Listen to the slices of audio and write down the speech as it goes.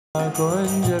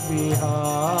कुंज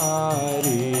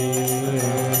बिहारी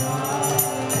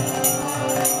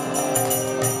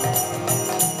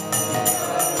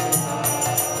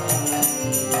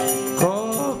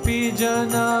गोपी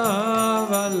जना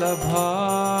वल्लभा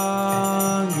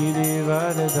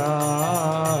गिरिवरधारी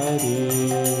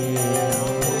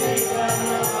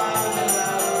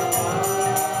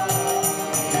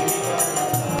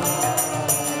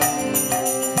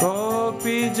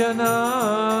गोपी जना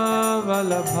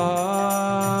वल्लभा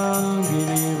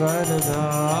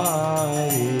गिरिवरधारी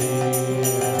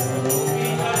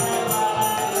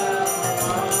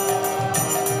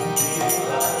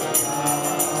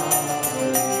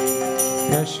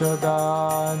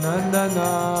यशोदानंदना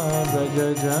व्रज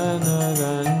जन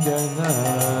रंजन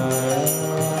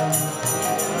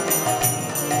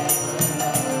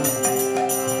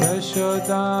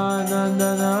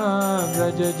यशोदानंदना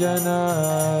व्रज जन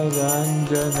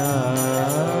रंजन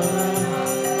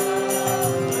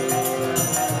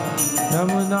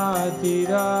यमुना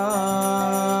तीरा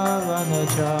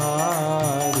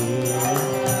वनचारी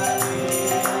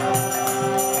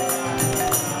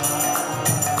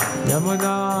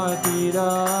यमुना तीरा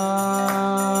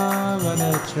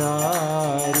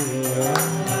वनचारी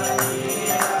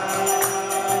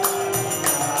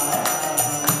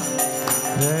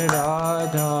जय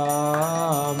Radha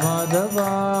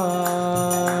Madhava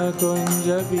Kunj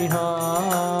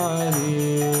Bihari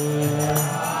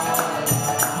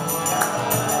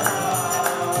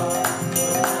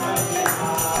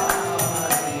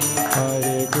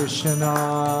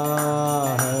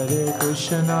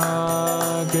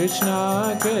Krishna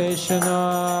Krishna Krishna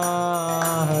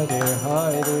Hare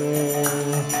Hare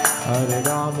Hare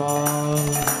Rama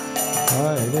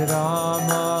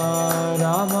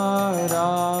Rama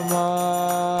Rama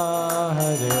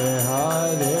Hare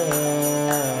Hare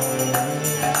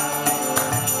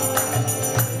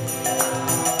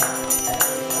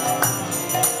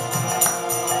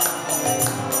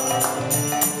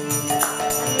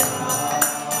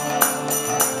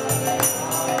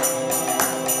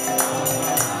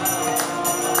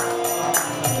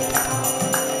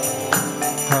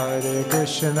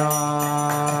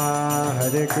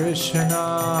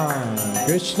Krishna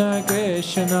Krishna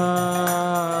Krishna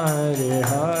Hare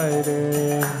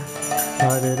Hare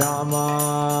Hare Rama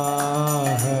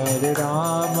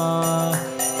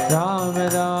Rama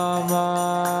Rama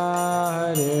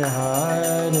Hare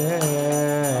Hare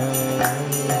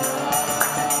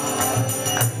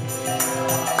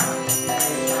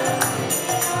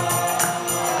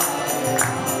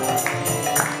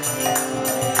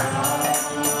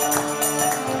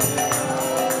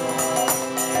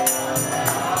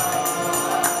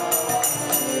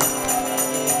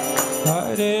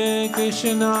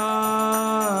Krishna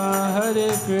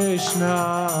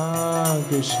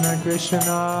Krishna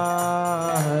Krishna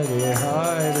Hare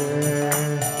Hare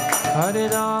Hare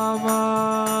Rama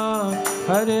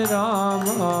Rama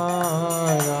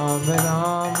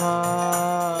Rama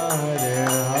Hare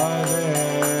Hare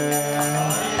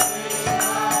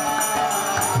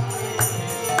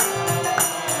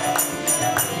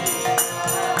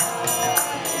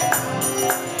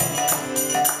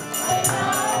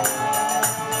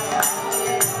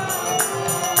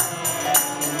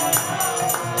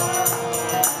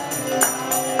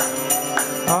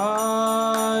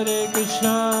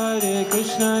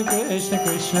Krishna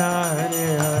Krishna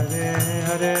Hare Hare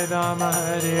Hare Rama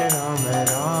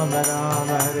Rama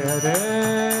Rama Hare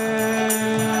Hare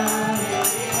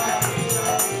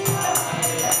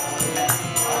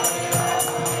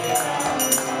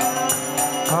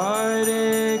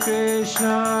Hare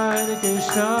Krishna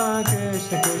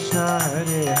Krishna Krishna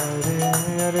Hare Hare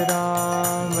Hare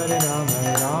Rama Rama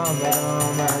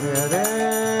Rama Hare Hare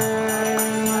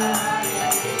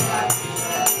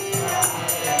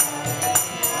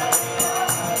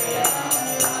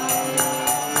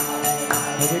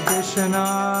Krishna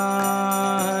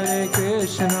Hare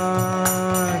Krishna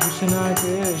Krishna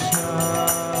Krishna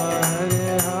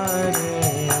Hare Hare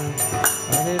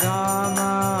Hare Rama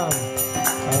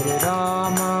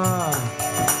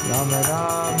Rama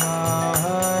Rama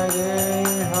Hare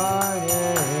Hare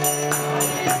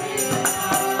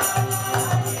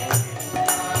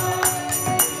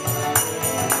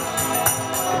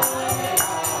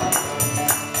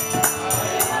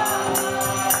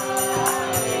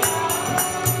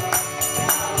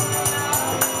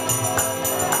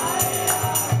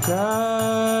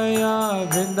Jaya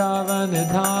Vrindavan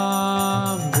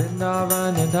Dham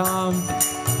Vrindavan Dham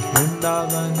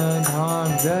Vrindavan Dham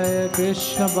Jaya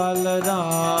Krishna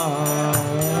Balaram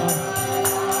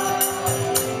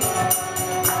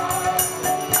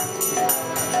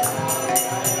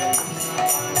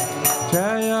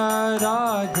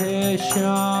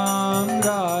Shyam,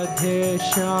 Radhe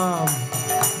Shyam,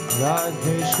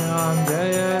 Radhe Shyam,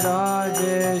 Jaya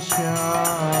Radhe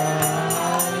Shyam.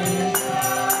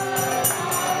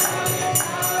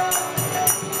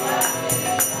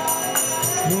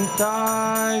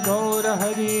 Nitai Gaura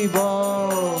Hari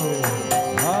Bol,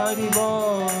 Hari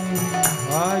Bol,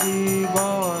 Hari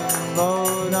Bol,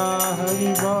 Gaura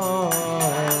Hari Bol.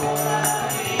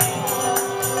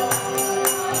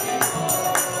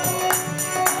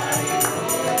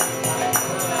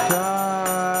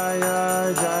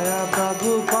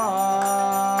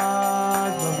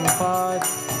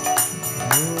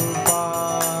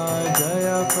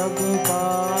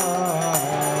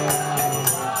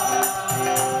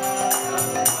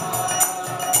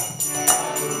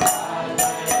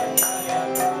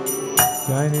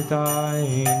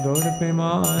 Gaur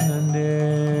Premanande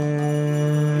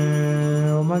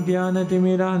Om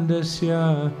Jnanatimirandasya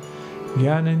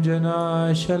Jnananjana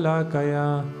Shalakaya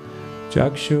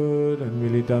Chakshur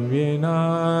Militam Yena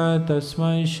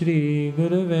Tasmai Shri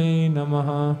Gurave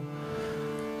Namaha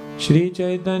Shri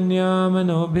Chaitanya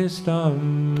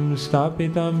Manobhistam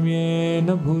Stapitam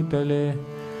Yena Bhutale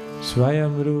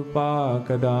Svayam Rupa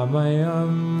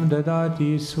Kadamayam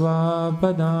Dadati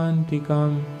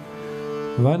Swapadantikam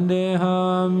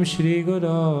Vandeham Shri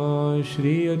Guru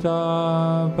Shri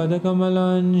Yuta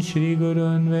Padakamalan Shri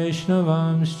Gurun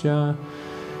Vaishnavamscha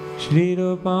Shri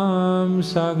Rupam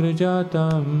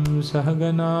Sagrajatam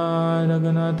Sahagana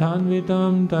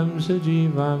Raganathanvitam Tam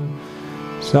Sajivam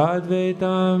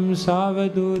Sadvaitam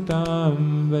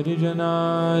Savadutam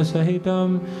Varijana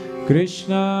Sahitam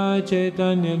Krishna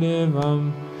Chaitanya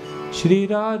Devam Shri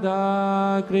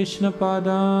Radha Krishna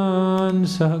Padan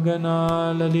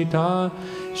Sahagana Lalita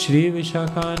Shri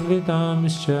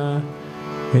Vishakhanvitamscha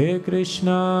He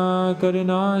Krishna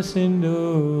Karuna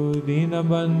Sindhu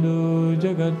Dinabandhu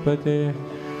Jagatpate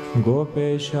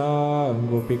Gopesha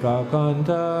Gopika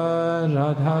Kanta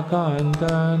Radha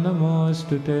Kanta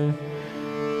Namostute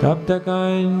Tapta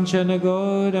Kanchana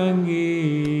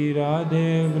Gaurangi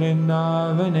Radhe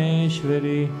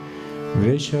Vrindavaneshwari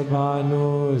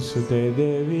Vrishabhanu Sute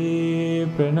Devi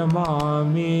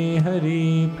Pranamami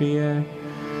Hari Priya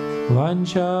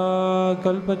Vancha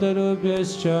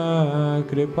Kalpatarubhyascha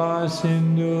Kripa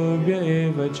Sindhubhya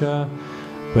Evacha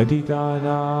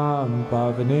Patitanam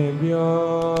Pavanebhyo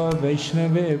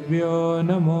Vaishnavebhyo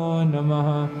Namo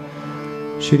Namaha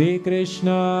Shri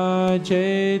Krishna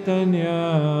Chaitanya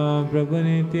Prabhu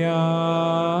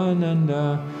Nityananda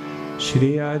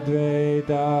Shri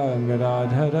Advaita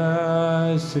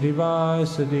Gadadhara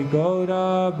Srivasadi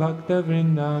Gaura Bhakta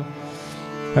Vrinda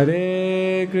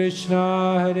Hare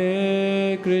Krishna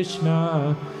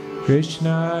Krishna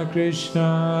Krishna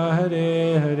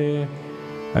Hare Hare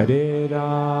Hare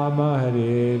Rama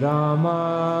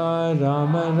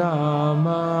Rama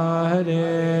Rama Hare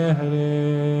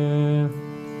Hare.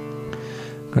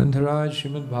 Grantaraj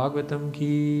Srimad Bhagavatam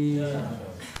ki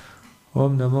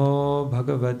Om Namo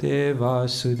Bhagavate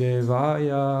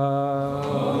Vasudevaya.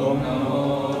 Om Namo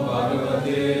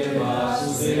Bhagavate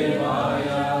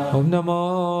Vasudevaya. Om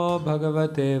Namo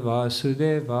Bhagavate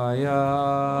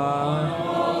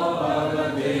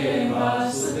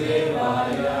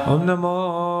Vasudevaya. Om Namo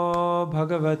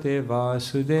Bhagavate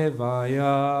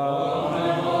Vasudevaya.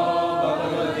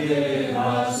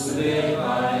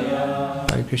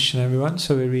 Hare Krishna, everyone.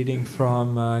 So we're reading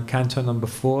from Canto number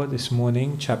 4 this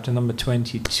morning, chapter number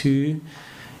 22,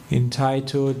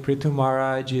 entitled Prithu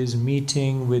Maharaj's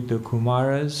Meeting with the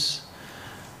Kumaras,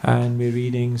 and we're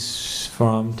reading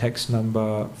from text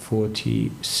number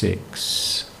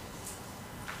 46.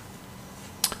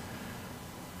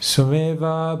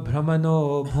 Sumeva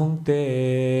Brahmano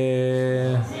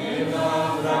Bhunkte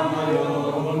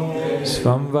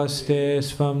Svam Vaste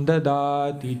Svam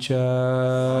Dadati Cha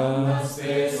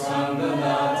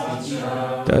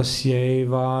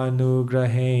Tasyeva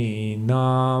Nugrahe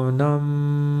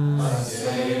Namnam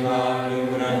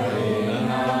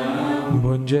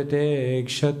Bhunjate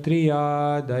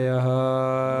Kshatriyadayah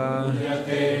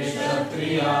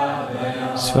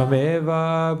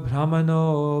Svameva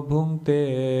Brahmano Bhunkte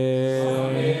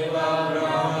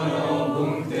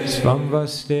Svam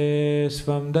Vaste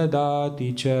Svam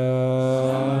Dadati Cha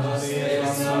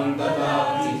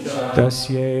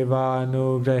Tasyeva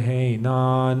Nugrahe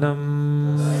Nanam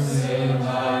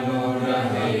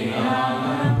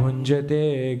Bhunjate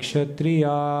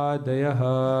Kshatriyadayah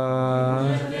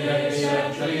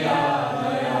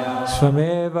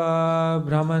Svameva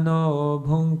Brahmano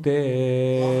Bhunkte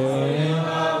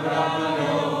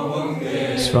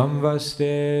Svam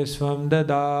Vaste Svam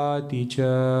Dadati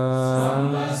Cha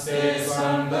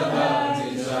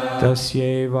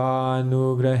Tasyeva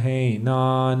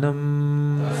anugrahenanam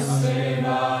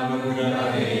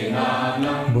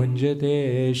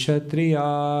Bhunjate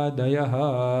kshatriyadayaha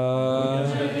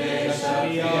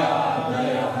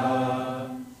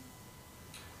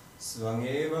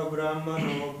Svayam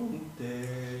Brahmano Bhunte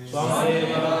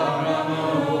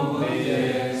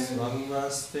Svang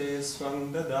vaste svang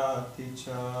dadati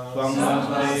cha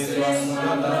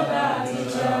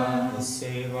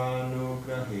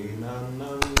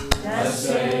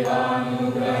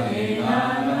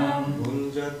Tasyevanugrahenanam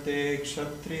Bhunjate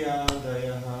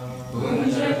kshatriyadayaha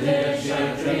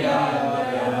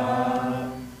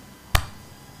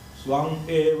Swam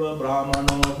eva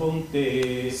brahmano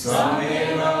bhunte Swam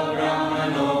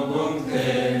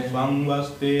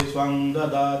vaste swam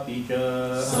dadati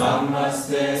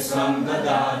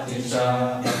cha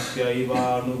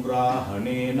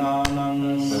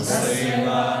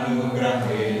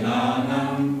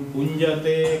Tasyaivanugrahenanam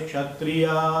Punjate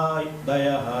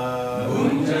kshatriyadayaha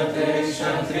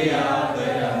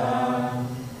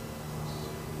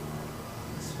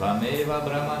Svameva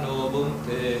brahmano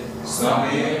bhunte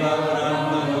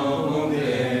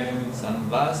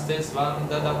Samvaste svam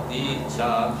dadati cha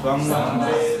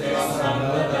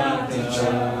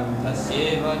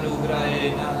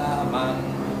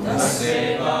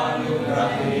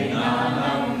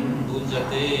Tasyevanugrahenanam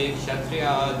Bhunjate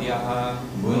kshatriyadayaha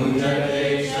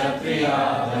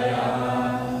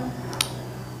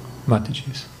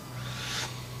Mataji's.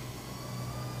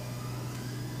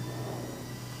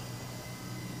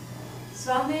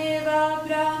 Svameva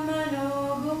brahmano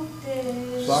bhukte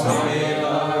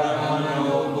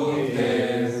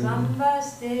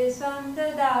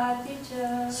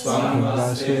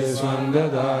Svamvaste svam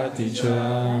dadati cha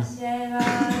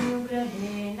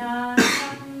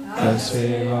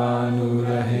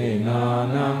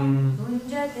Tasyevanugrahenanam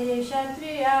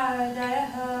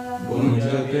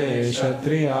Bhunjate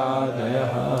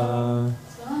kshatriyadayaha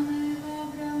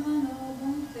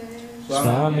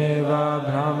Svameva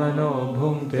brahmano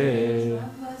bhunte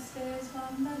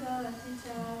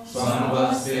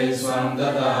Svamvaste svam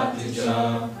dadati cha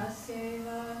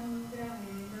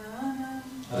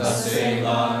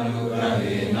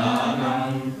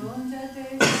Tasyevanugrahenanam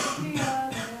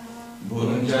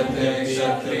Bhunjate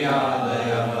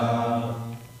kshatriyadayaha.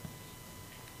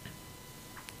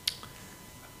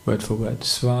 Word for word.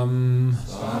 Swam,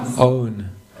 own.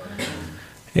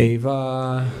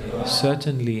 Eva,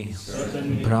 certainly.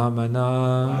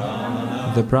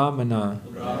 Brahmana, the Brahmana.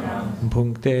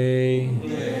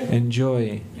 Bhunkte,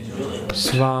 enjoy.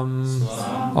 Swam,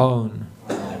 own.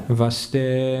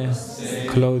 Vaste,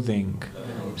 clothing.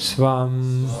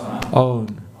 Swam,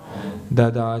 own.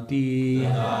 Dadati,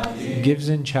 gives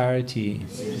in charity.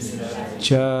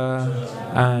 Cha,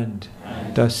 and.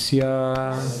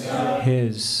 Tasya,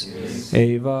 his.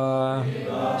 Eva,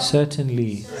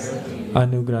 certainly.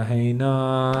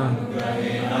 Anugrahena,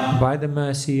 by the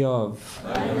mercy of.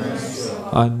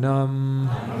 Annam,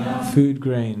 food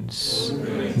grains.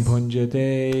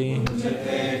 Bhunjate,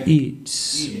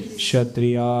 eats.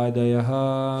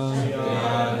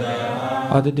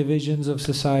 Kshatriyadayaha, are the divisions of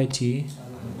society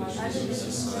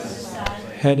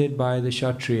headed by the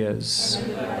Kshatriyas.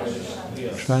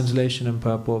 Translation and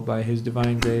purport by His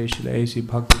Divine Grace Srila A.C.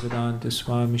 Bhaktivedanta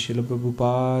Swami Srila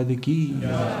Prabhupada Ki.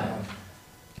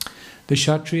 The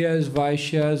Kshatriyas,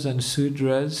 Vaishyas and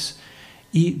Sudras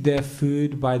eat their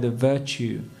food by the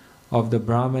virtue of the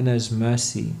Brahmanas'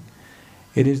 mercy.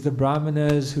 It is the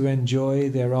Brahmanas who enjoy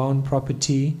their own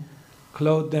property,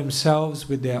 clothe themselves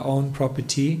with their own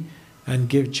property, and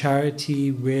give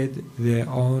charity with their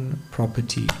own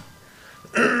property.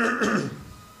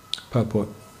 Purport.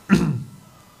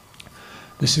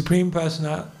 The Supreme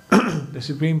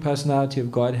Personality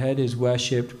of Godhead is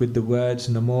worshipped with the words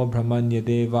Namo Brahmanya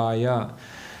Devaya,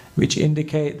 which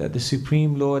indicate that the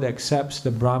Supreme Lord accepts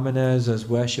the Brahmanas as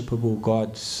worshipable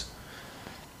gods.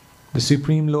 The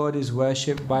Supreme Lord is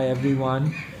worshipped by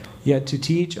everyone, yet to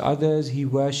teach others He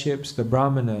worships the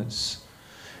Brahmanas.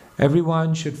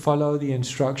 Everyone should follow the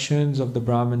instructions of the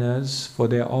Brahmanas, for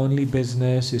their only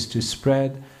business is to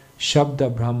spread Shabda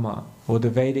Brahma, or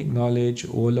the Vedic knowledge,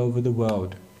 all over the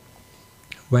world.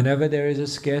 Whenever there is a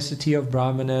scarcity of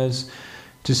Brahmanas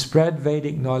to spread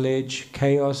Vedic knowledge,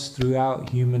 chaos throughout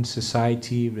human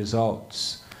society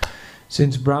results.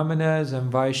 Since Brahmanas and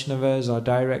Vaishnavas are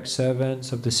direct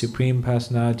servants of the Supreme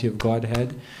Personality of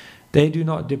Godhead, they do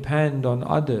not depend on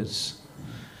others.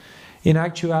 In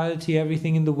actuality,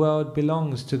 everything in the world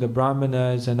belongs to the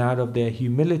Brahmanas, and out of their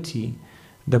humility,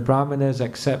 the Brahmanas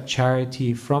accept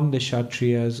charity from the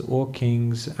Kshatriyas or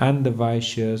kings and the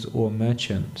Vaishyas or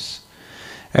merchants.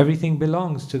 Everything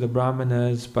belongs to the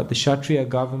Brahmanas, but the Kshatriya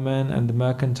government and the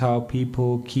mercantile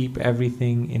people keep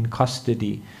everything in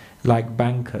custody, like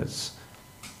bankers.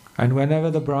 And whenever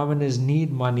the Brahmanas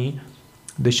need money,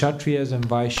 the Kshatriyas and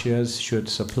Vaishyas should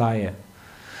supply it.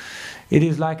 It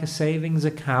is like a savings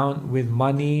account with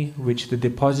money which the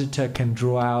depositor can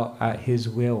draw out at his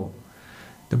will.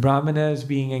 The Brahmanas,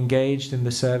 being engaged in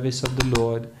the service of the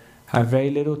Lord, have very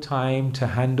little time to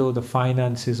handle the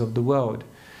finances of the world,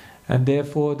 and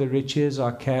therefore the riches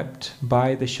are kept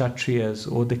by the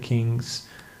Kshatriyas or the kings,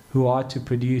 who are to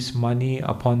produce money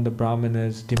upon the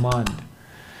Brahmanas' demand.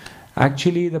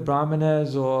 Actually, the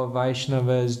Brahmanas or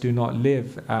Vaishnavas do not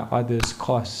live at others'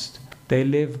 cost. They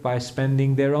live by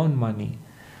spending their own money,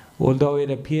 although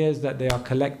it appears that they are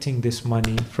collecting this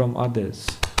money from others.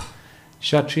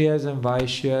 Kshatriyas and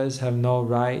Vaishyas have no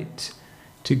right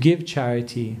to give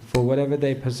charity, for whatever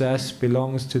they possess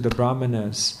belongs to the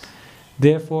Brahmanas.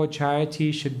 Therefore,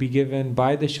 charity should be given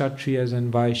by the Kshatriyas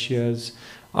and Vaishyas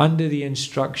under the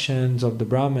instructions of the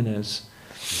Brahmanas.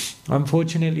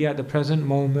 Unfortunately, at the present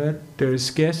moment, there is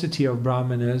scarcity of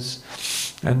Brahmanas,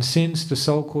 and since the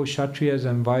so-called Kshatriyas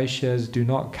and Vaishyas do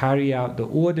not carry out the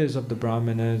orders of the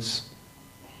Brahmanas,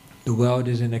 the world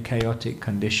is in a chaotic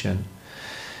condition.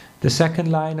 The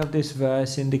second line of this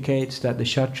verse indicates that the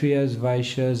Kshatriyas,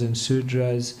 Vaishyas and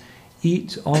Sudras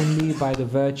eat only by the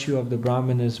virtue of the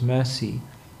Brahmanas' mercy.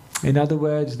 In other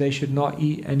words, they should not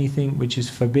eat anything which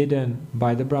is forbidden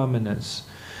by the Brahmanas.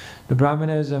 The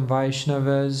Brahmanas and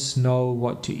Vaishnavas know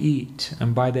what to eat,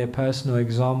 and by their personal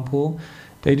example,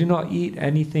 they do not eat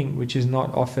anything which is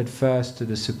not offered first to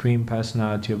the Supreme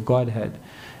Personality of Godhead.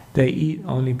 They eat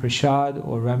only prasad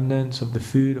or remnants of the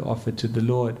food offered to the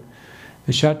Lord.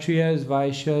 The Kshatriyas,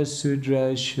 Vaishyas,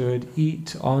 Sudras should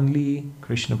eat only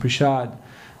Krishna prasad,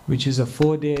 which is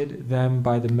afforded them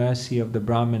by the mercy of the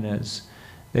Brahmanas.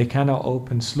 They cannot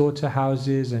open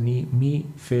slaughterhouses and eat meat,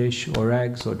 fish or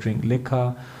eggs or drink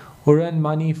liquor or earn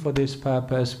money for this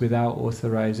purpose without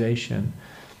authorization.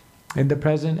 In the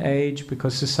present age,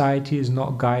 because society is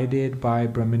not guided by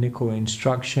Brahminical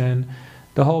instruction,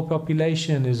 the whole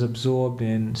population is absorbed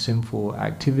in sinful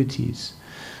activities.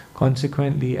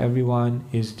 Consequently, everyone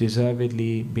is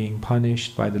deservedly being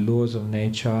punished by the laws of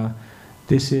nature.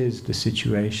 This is the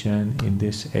situation in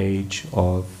this age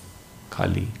of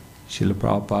Kali. Srila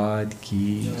Prabhupada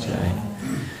ki jai.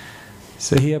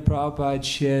 So here Prabhupada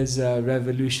shares a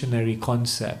revolutionary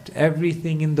concept.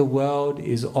 Everything in the world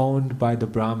is owned by the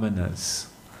Brahmanas,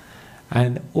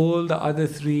 and all the other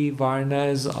three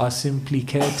Varnas are simply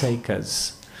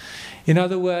caretakers. In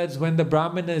other words, when the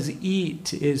Brahmanas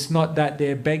eat, it's not that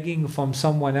they're begging from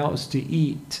someone else to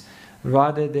eat,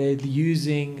 rather they're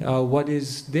using what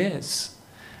is theirs.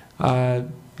 The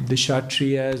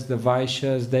Kshatriyas, the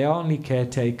Vaishyas, they are only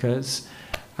caretakers,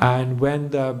 and when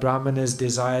the Brahmanas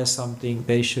desire something,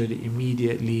 they should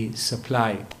immediately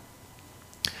supply.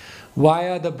 Why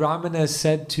are the Brahmanas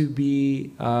said to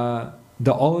be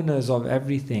the owners of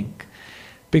everything?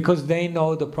 Because they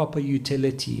know the proper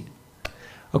utility.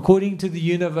 According to the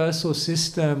universal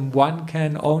system, one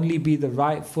can only be the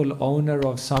rightful owner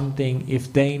of something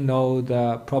if they know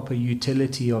the proper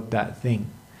utility of that thing.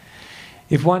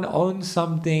 If one owns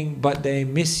something but they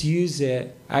misuse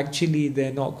it, actually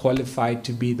they're not qualified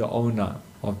to be the owner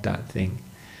of that thing.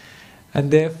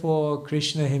 And therefore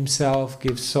Krishna himself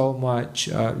gives so much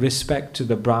respect to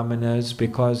the Brahmanas,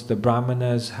 because the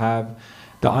Brahmanas have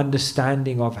the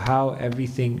understanding of how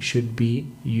everything should be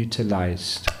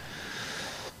utilized.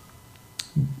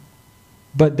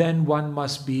 But then one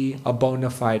must be a bona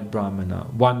fide Brahmana.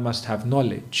 One must have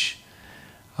knowledge.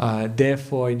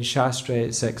 Therefore in Shastra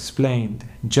it's explained,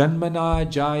 Janmana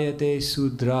Jayate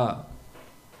Sudra.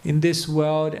 In this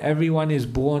world everyone is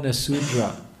born a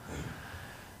Sudra.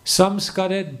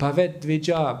 Samskarat Bhavet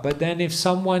Dvija. But then if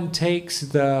someone takes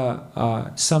the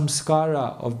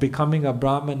samskara of becoming a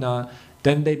Brahmana,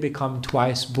 then they become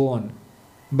twice born.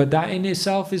 But that in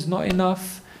itself is not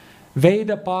enough.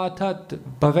 Veda Pathat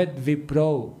Bhavet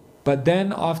Vipro. But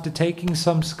then after taking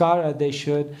samskara, they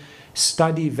should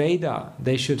study Veda,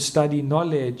 they should study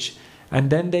knowledge, and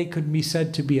then they could be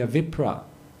said to be a Vipra.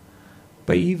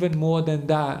 But even more than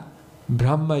that,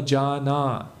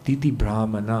 Brahmajana Titi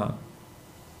Brahmana.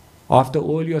 After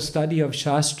all your study of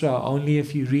Shastra, only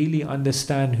if you really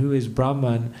understand who is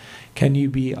Brahman can you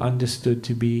be understood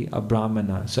to be a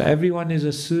Brahmana. So everyone is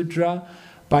a Sudra.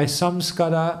 By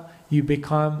samskara you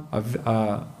become a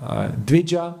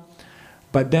Dvija.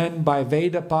 But then by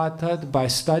Veda Pathat, by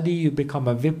study, you become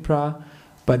a Vipra.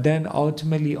 But then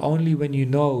ultimately, only when you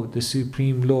know the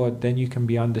Supreme Lord, then you can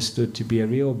be understood to be a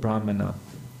real Brahmana.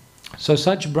 So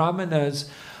such Brahmanas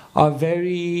are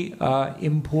very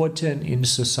important in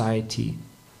society.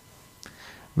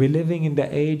 We're living in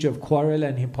the age of quarrel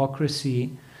and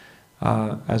hypocrisy,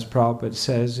 as Prabhupada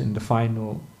says in the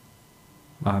final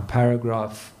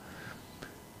paragraph.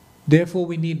 Therefore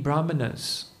we need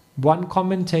brahmanas. One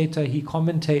commentator, he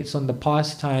commentates on the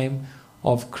pastime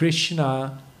of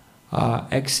Krishna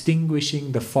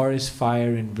extinguishing the forest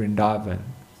fire in Vrindavan.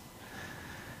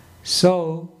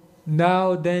 So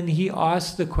now then he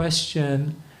asks the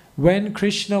question, when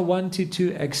Krishna wanted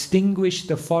to extinguish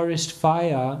the forest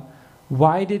fire,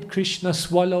 why did Krishna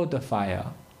swallow the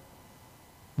fire?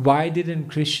 Why didn't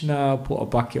Krishna put a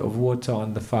bucket of water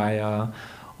on the fire?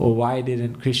 Or why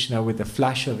didn't Krishna, with a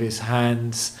flash of his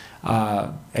hands,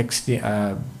 blow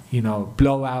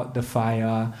out the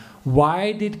fire?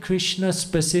 Why did Krishna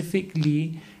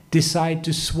specifically decide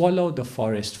to swallow the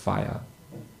forest fire?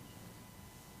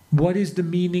 What is the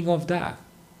meaning of that?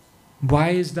 Why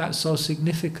is that so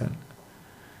significant?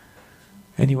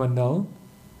 Anyone know?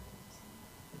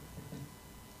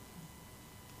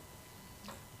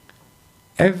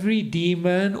 Every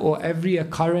demon or every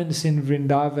occurrence in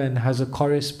Vrindavan has a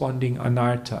corresponding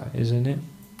anartha, isn't it?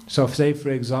 So say for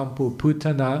example,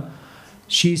 Putana,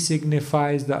 she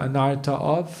signifies the anartha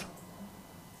of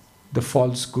the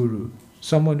false guru.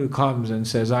 Someone who comes and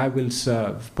says, I will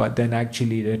serve, but then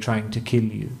actually they're trying to kill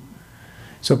you.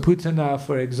 So Putana,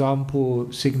 for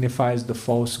example, signifies the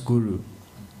false guru.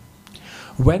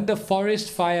 When the forest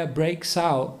fire breaks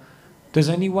out, does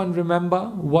anyone remember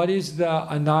what is the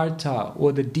anartha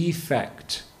or the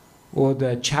defect or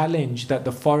the challenge that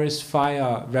the forest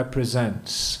fire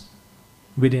represents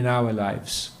within our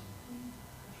lives?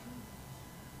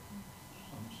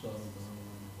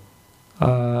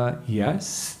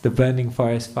 Yes, the burning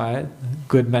forest fire,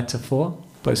 good metaphor,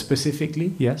 but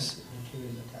specifically, yes?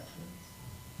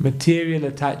 Material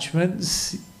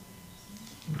attachments,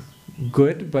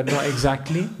 good, but not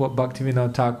exactly what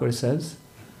Bhaktivinoda Thakur says.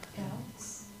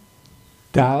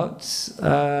 Doubts,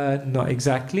 not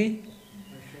exactly.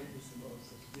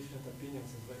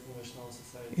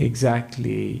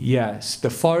 Exactly, yes. The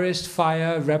forest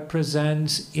fire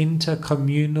represents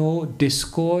intercommunal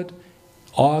discord,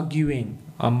 arguing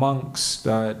amongst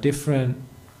different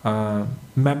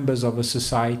members of a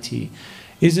society.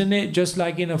 Isn't it just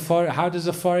like in a forest? How does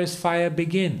a forest fire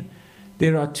begin?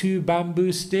 There are two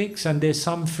bamboo sticks and there's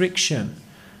some friction,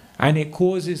 and it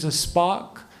causes a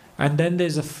spark, and then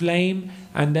there's a flame,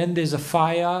 and then there's a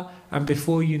fire, and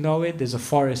before you know it, there's a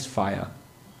forest fire.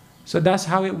 So that's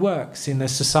how it works in a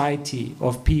society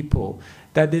of people,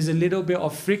 that there's a little bit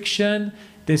of friction,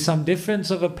 there's some difference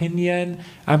of opinion,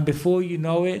 and before you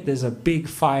know it, there's a big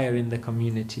fire in the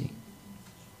community.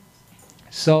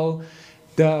 So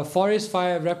the forest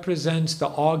fire represents the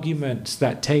arguments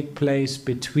that take place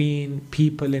between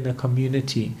people in a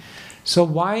community. So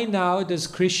why now does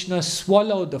Krishna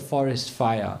swallow the forest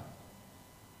fire?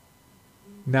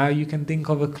 Now you can think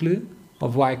of a clue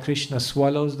of why Krishna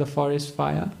swallows the forest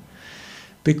fire.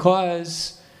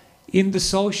 Because in the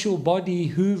social body,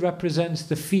 who represents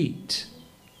the feet?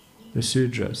 The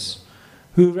Sudras.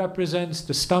 Who represents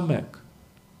the stomach?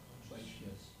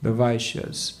 The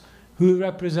Vaishyas. Who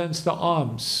represents the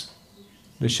arms?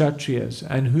 The Kshatriyas.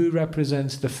 And who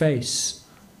represents the face?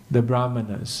 The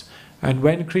Brahmanas. And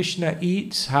when Krishna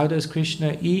eats, how does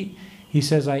Krishna eat? He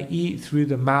says, I eat through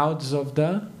the mouths of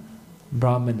the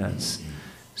Brahmanas.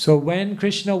 So when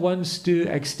Krishna wants to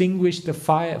extinguish the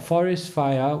forest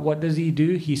fire, what does he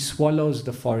do? He swallows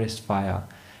the forest fire.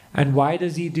 And why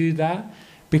does he do that?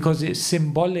 Because it's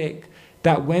symbolic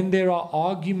that when there are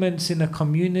arguments in a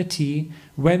community,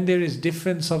 when there is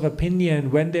difference of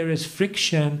opinion, when there is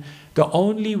friction, the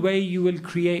only way you will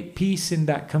create peace in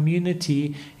that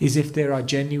community is if there are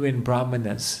genuine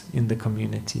Brahmanas in the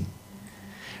community.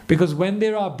 Because when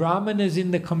there are Brahmanas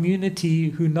in the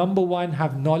community who, number one,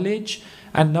 have knowledge,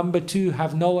 and number two,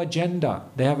 have no agenda,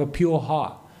 they have a pure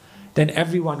heart, then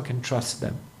everyone can trust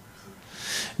them.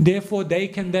 Therefore, they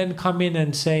can then come in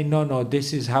and say, no,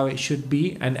 this is how it should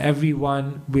be, and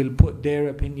everyone will put their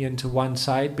opinion to one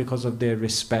side because of their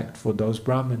respect for those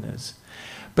Brahmanas.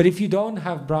 But if you don't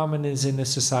have Brahmanas in a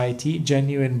society,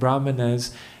 genuine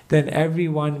Brahmanas, then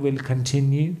everyone will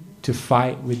continue to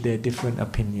fight with their different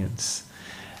opinions.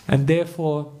 And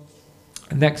therefore,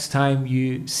 next time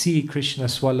you see Krishna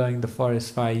swallowing the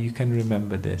forest fire, you can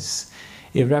remember this.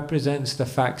 It represents the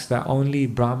facts that only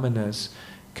Brahmanas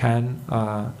can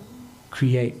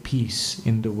create peace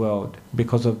in the world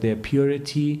because of their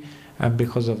purity and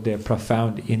because of their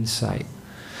profound insight,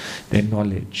 their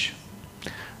knowledge.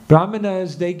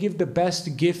 Brahmanas, they give the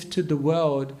best gift to the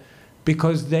world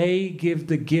because they give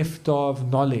the gift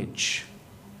of knowledge.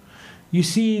 You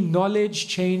see, knowledge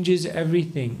changes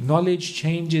everything. Knowledge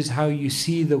changes how you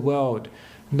see the world.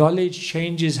 Knowledge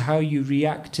changes how you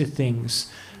react to things.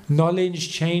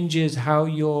 Knowledge changes how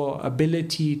your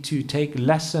ability to take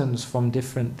lessons from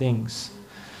different things.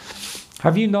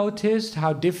 Have you noticed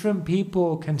how different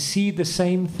people can see the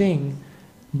same thing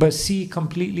but see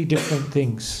completely different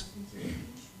things?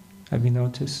 Have you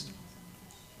noticed?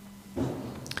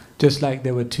 Just like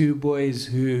there were two boys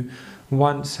who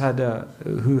once had an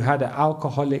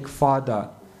alcoholic father.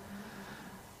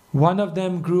 One of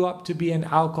them grew up to be an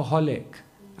alcoholic,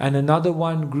 and another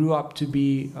one grew up to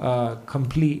be a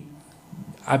complete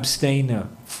abstainer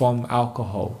from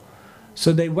alcohol.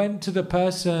 So they went to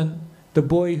the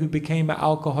boy who became an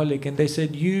alcoholic, and they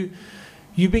said, you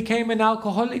became an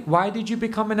alcoholic. Why did you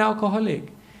become an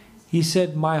alcoholic? He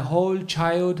said, my whole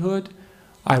childhood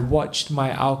I watched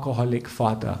my alcoholic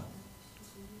father.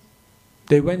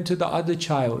 They went to the other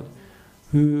child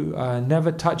who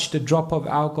never touched a drop of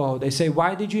alcohol. They say,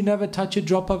 why did you never touch a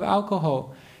drop of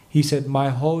alcohol? He said, my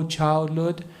whole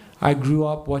childhood I grew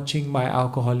up watching my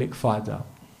alcoholic father.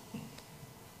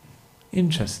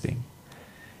 Interesting.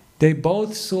 They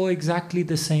both saw exactly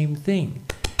the same thing.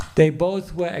 They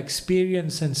both were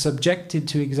experienced and subjected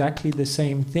to exactly the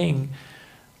same thing,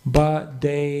 but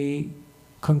they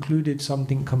concluded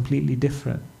something completely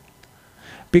different.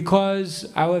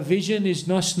 Because our vision is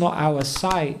not our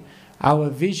sight. Our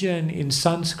vision in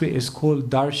Sanskrit is called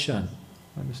darshan.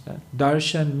 Understand?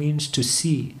 Darshan means to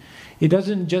see. It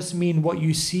doesn't just mean what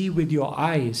you see with your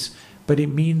eyes, but it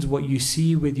means what you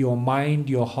see with your mind,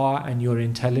 your heart, and your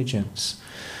intelligence.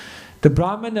 The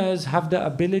Brahmanas have the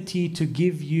ability to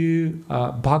give you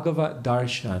Bhagavat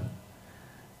Darshan,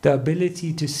 the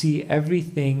ability to see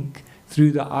everything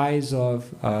through the eyes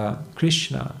of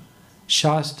Krishna,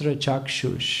 Shastra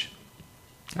Chakshush.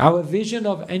 Our vision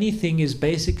of anything is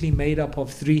basically made up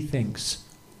of three things: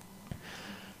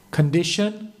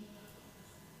 condition,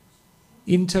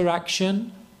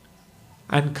 interaction,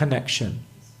 and connection.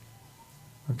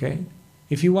 Okay?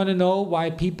 If you want to know why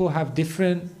people have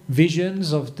different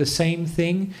visions of the same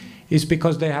thing, is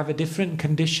because they have a different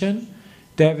condition,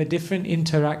 they have a different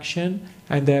interaction,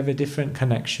 and they have a different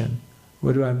connection.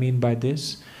 What do I mean by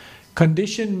this?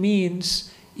 Condition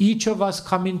means each of us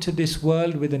come into this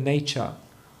world with a nature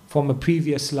from a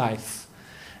previous life.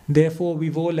 Therefore,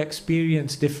 we've all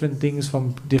experienced different things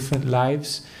from different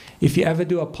lives. If you ever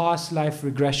do a past life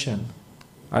regression,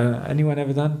 anyone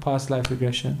ever done past life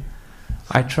regression?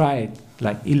 I tried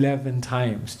like 11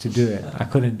 times to do it. I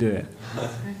couldn't do it.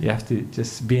 You have to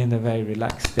just be in a very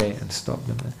relaxed state and stop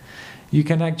them. You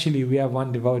can actually, we have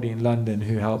one devotee in London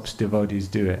who helps devotees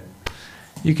do it.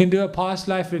 You can do a past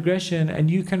life regression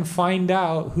and you can find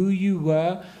out who you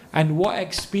were and what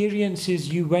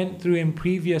experiences you went through in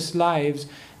previous lives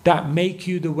that make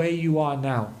you the way you are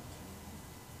now.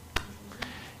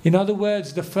 In other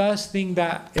words, the first thing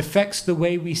that affects the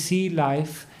way we see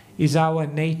life is our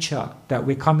nature that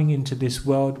we're coming into this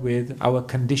world with, our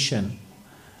condition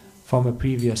from a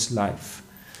previous life.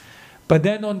 But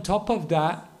then on top of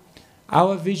that,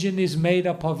 our vision is made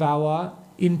up of our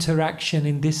interaction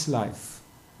in this life.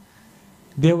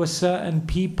 There were certain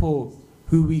people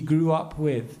who we grew up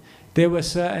with. There were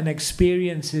certain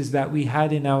experiences that we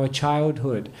had in our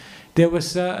childhood. There were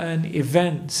certain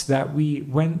events that we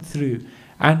went through.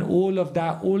 And all of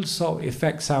that also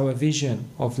affects our vision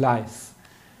of life.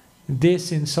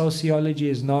 This in sociology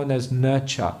is known as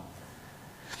nurture.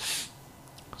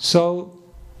 So,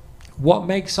 what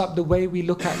makes up the way we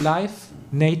look at life?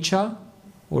 Nature,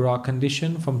 or our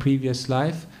condition from previous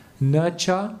life.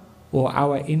 Nurture, or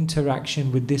our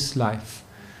interaction with this life.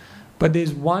 But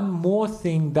there's one more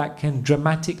thing that can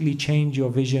dramatically change your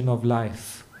vision of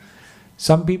life.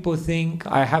 Some people think,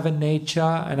 I have a nature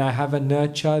and I have a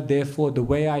nurture, therefore the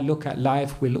way I look at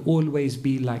life will always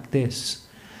be like this.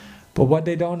 But what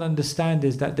they don't understand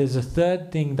is that there's a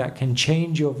third thing that can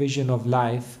change your vision of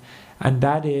life, and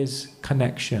that is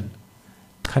connection.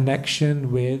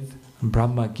 Connection with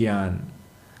Brahma Gyan,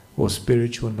 or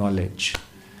spiritual knowledge.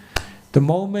 The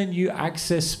moment you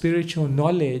access spiritual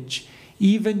knowledge,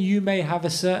 even you may have a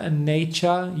certain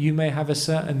nature, you may have a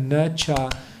certain nurture,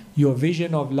 your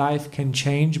vision of life can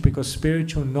change because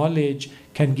spiritual knowledge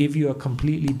can give you a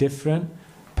completely different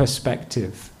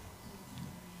perspective.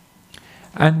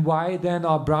 And why then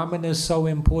are Brahmanas so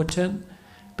important?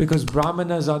 Because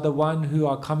Brahmanas are the one who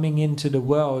are coming into the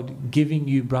world giving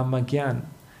you Brahma Gyan.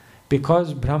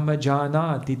 Because Brahma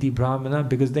Jana Titi Brahmana,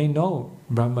 because they know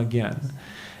Brahma Gyan.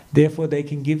 Therefore they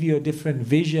can give you a different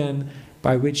vision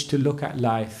by which to look at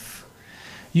life.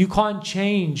 You can't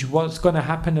change what's going to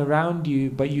happen around you,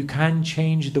 but you can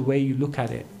change the way you look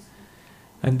at it.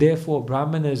 And therefore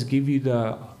Brahmanas give you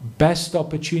the best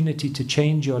opportunity to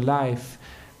change your life,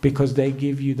 because they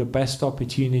give you the best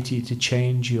opportunity to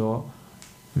change your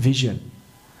vision.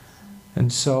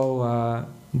 And so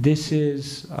this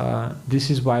is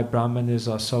why Brahmanas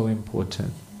are so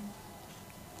important.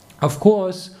 Of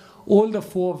course, all the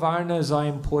four varnas are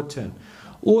important.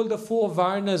 All the four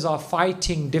varnas are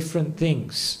fighting different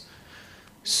things.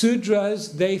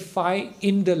 Sudras, they fight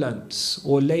indolence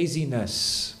or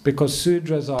laziness, because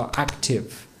Sudras are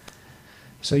active.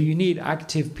 So you need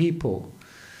active people.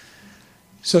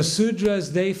 So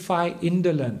Sudras, they fight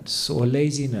indolence or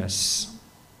laziness.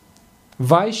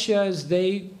 Vaishyas,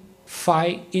 they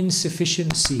fight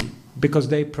insufficiency, because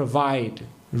they provide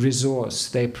resource,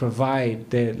 they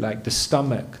provide, they're like the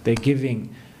stomach, they're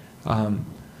giving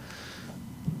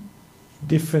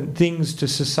different things to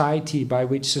society by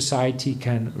which society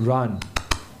can run.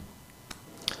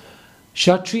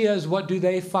 Kshatriyas, what do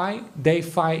they fight? They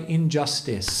fight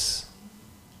injustice.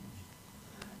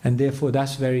 And therefore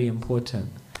that's very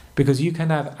important, because you can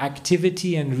have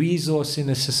activity and resource in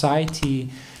a society,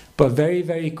 but very,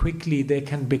 very quickly they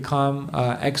can become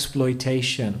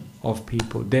exploitation of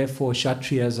people. Therefore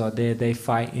Kshatriyas are there, they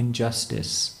fight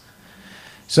injustice.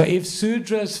 So if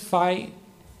Sudras fight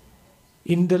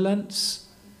indolence,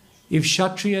 if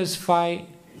Kshatriyas fight,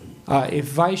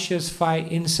 if Vaishyas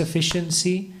fight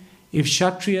insufficiency, if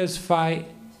Kshatriyas fight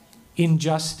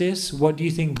injustice, what do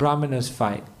you think Brahmanas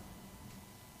fight?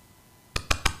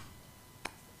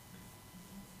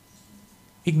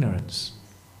 Ignorance.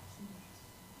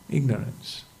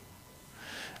 Ignorance.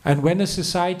 And when a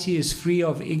society is free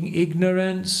of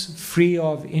ignorance, free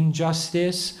of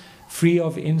injustice, free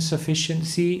of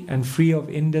insufficiency, and free of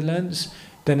indolence,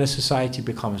 then a society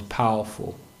becomes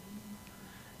powerful.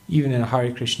 Even in a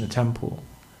Hare Krishna temple,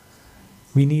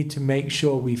 we need to make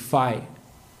sure we fight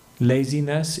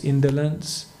laziness,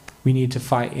 indolence. We need to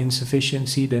fight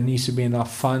insufficiency. There needs to be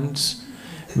enough funds.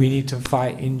 We need to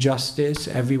fight injustice.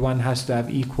 Everyone has to have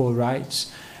equal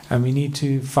rights. And we need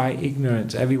to fight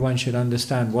ignorance. Everyone should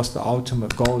understand what's the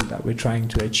ultimate goal that we're trying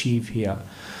to achieve here.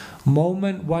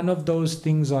 Moment one of those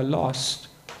things are lost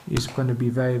is going to be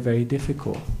very, very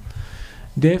difficult.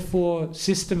 Therefore,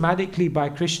 systematically by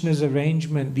Krishna's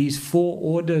arrangement, these four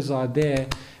orders are there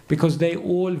because they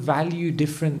all value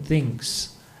different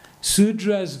things.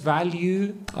 Sudras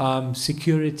value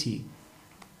security.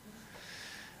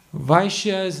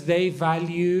 Vaishyas, they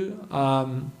value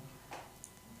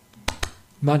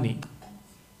money.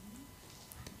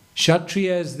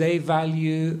 Kshatriyas, they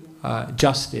value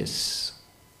justice.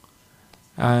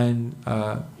 And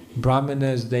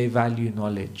Brahmanas, they value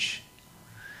knowledge.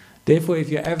 Therefore, if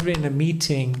you're ever in a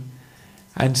meeting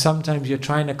and sometimes you're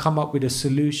trying to come up with a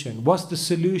solution, what's the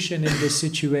solution in this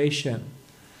situation?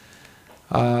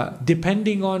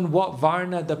 Depending on what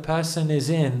varna the person is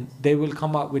in, they will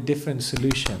come up with different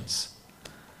solutions.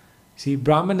 See,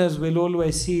 Brahmanas will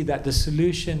always see that the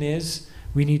solution is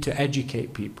we need to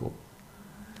educate people.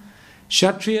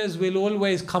 Kshatriyas will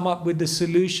always come up with the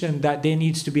solution that there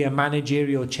needs to be a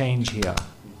managerial change here.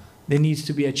 There needs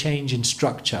to be a change in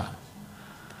structure.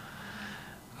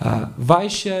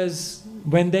 Vaishyas,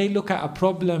 when they look at a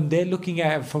problem, they're looking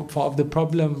at it the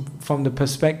problem from the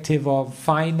perspective of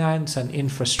finance and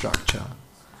infrastructure.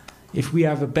 If we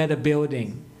have a better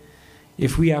building,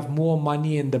 if we have more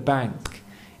money in the bank,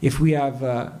 if we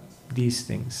have these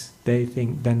things, they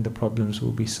think then the problems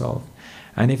will be solved.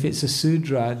 And if it's a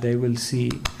Sudra, they will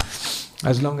see,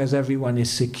 as long as everyone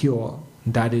is secure,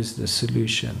 that is the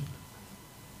solution.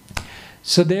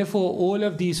 So therefore, all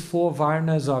of these four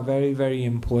varnas are very, very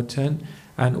important,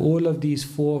 and all of these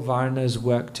four varnas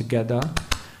work together.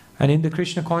 And in the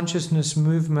Krishna consciousness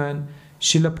movement,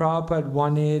 Srila Prabhupada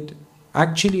wanted,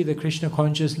 actually the Krishna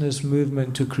consciousness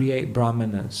movement, to create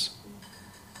Brahmanas.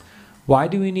 Why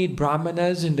do we need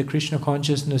Brahmanas in the Krishna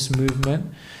consciousness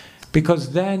movement?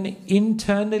 Because then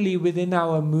internally within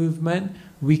our movement,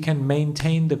 we can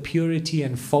maintain the purity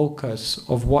and focus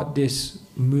of what this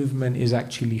movement is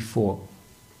actually for.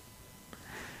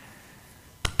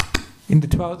 In the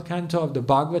 12th canto of the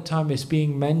Bhagavatam, it's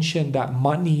being mentioned that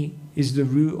money is the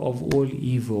root of all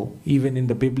evil. Even in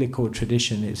the biblical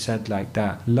tradition, it's said like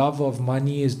that. Love of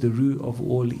money is the root of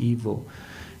all evil.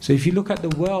 So if you look at the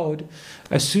world,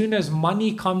 as soon as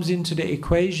money comes into the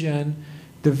equation,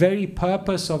 the very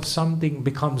purpose of something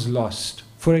becomes lost.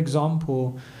 For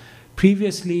example,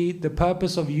 previously the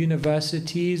purpose of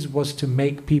universities was to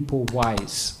make people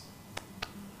wise.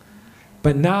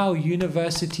 But now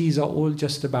universities are all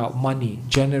just about money,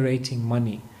 generating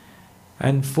money.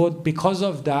 And because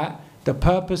of that, the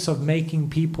purpose of making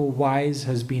people wise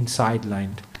has been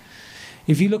sidelined.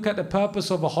 If you look at the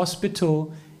purpose of a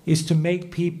hospital, is to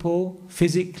make people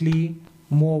physically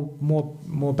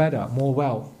more better, more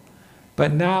well.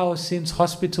 But now, since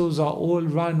hospitals are all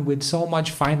run with so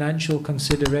much financial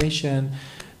consideration,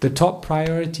 the top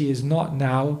priority is not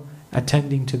now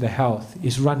attending to the health,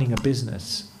 is running a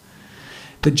business.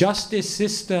 The justice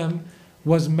system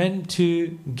was meant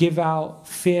to give out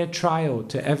fair trial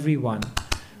to everyone.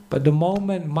 But the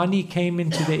moment money came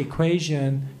into the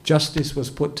equation, justice was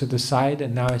put to the side,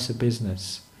 and now it's a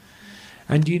business.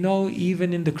 And you know,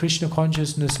 even in the Krishna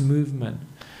consciousness movement,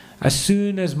 as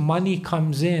soon as money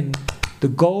comes in, the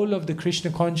goal of the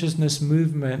Krishna consciousness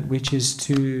movement, which is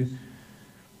to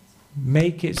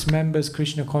make its members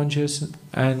Krishna conscious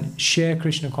and share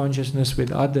Krishna consciousness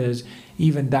with others,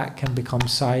 even that can become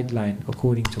sidelined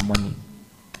according to money.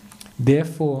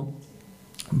 Therefore,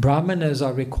 Brahmanas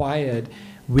are required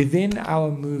within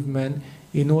our movement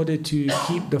in order to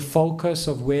keep the focus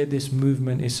of where this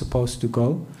movement is supposed to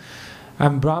go.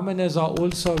 And Brahmanas are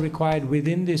also required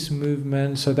within this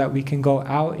movement so that we can go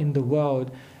out in the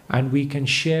world and we can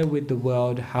share with the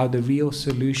world how the real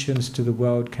solutions to the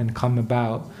world can come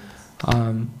about,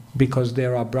 because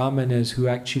there are Brahmanas who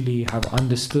actually have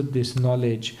understood this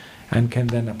knowledge and can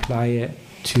then apply it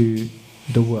to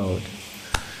the world.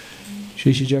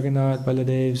 Shri Shri Jagannath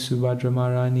Baladev Subhadra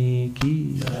Maharani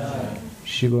ki,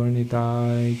 Shri Gaur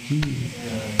Nitai ki.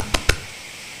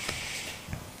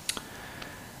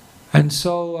 And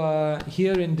so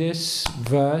here in this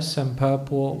verse and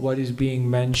purport, what is being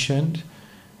mentioned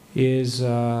is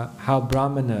how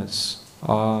Brahmanas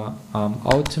are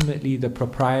ultimately the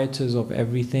proprietors of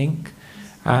everything,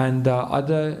 and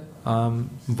other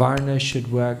Varnas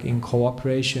should work in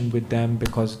cooperation with them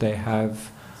because they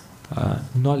have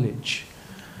knowledge.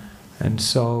 And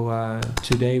so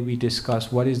today we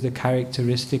discuss what is the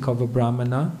characteristic of a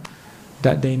Brahmana,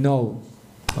 that they know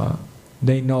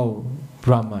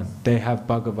Brahman, they have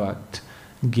Bhagavat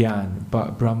Gyan,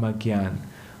 Brahma Gyan.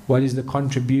 What is the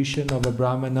contribution of a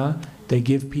Brahmana? They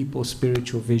give people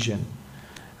spiritual vision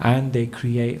and they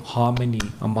create harmony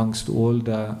amongst all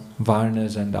the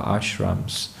Varnas and the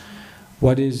ashrams.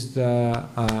 What is the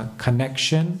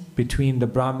connection between the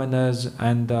Brahmanas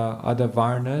and the other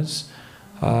Varnas?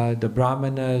 The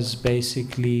Brahmanas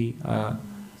basically,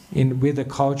 with a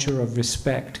culture of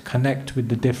respect, connect with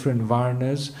the different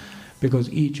Varnas,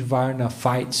 because each Varna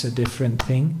fights a different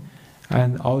thing,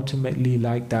 and ultimately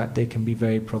like that they can be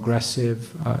very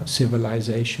progressive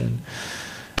civilization.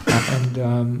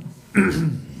 And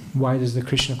why does the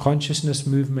Krishna consciousness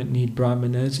movement need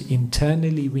Brahmanas?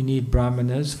 Internally we need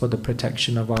Brahmanas for the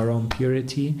protection of our own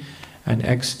purity, and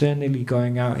externally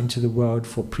going out into the world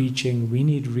for preaching, we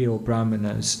need real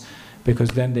Brahmanas, because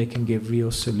then they can give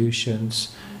real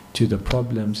solutions to the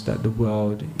problems that the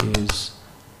world is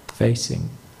facing.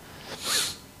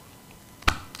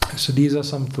 So these are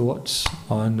some thoughts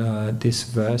on this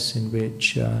verse in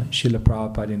which Srila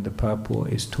Prabhupada in the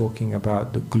purport is talking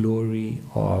about the glory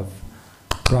of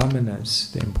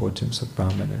Brahmanas, the importance of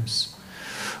Brahmanas.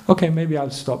 Okay, maybe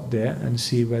I'll stop there and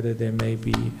see whether there may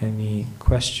be any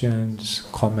questions,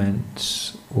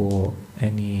 comments, or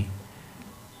any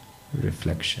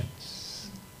reflections.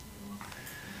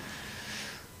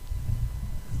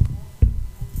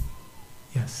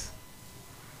 Yes.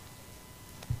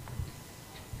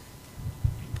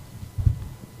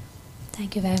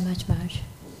 Thank you very much, Maharaj.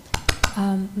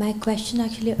 My question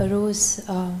actually arose,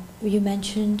 you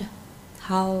mentioned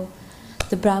how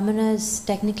the Brahmanas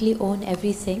technically own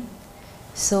everything.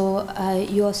 So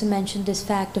you also mentioned this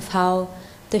fact of how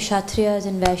the Kshatriyas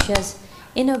and Vaishyas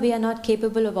in a way are not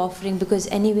capable of offering, because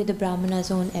anyway the Brahmanas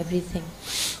own everything.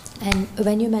 And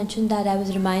when you mentioned that, I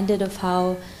was reminded of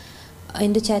how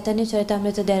in the Chaitanya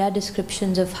Charitamrita there are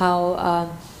descriptions of how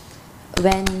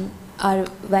when our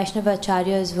Vaishnava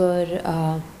Acharyas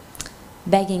were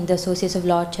begging the associates of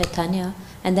Lord Chaitanya,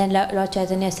 and then Lord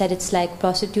Chaitanya said, it's like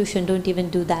prostitution, don't even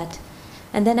do that.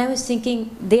 And then I was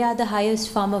thinking, they are the highest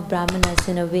form of Brahmanas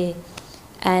in a way,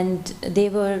 and they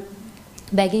were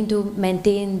begging to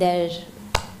maintain their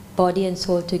body and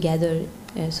soul together,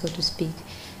 so to speak.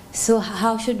 So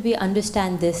how should we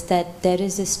understand this, that there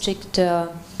is a strict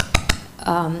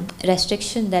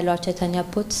restriction that Lord Chaitanya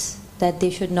puts, that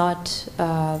they should not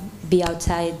be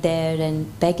outside there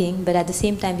and begging, but at the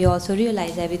same time we also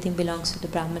realize everything belongs to the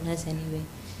Brahmanas anyway.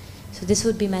 So this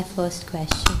would be my first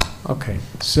question. Okay,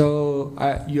 so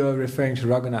you're referring to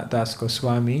Raghunath Das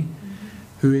Goswami,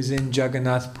 who is in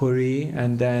Jagannath Puri,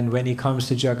 and then when he comes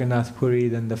to Jagannath Puri,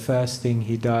 then the first thing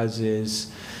he does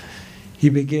is he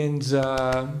begins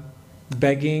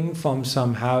begging from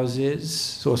some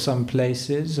houses or some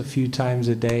places a few times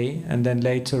a day, and then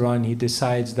later on he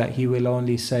decides that he will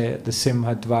only say at the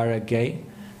Simhadwara gate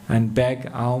and beg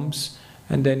alms,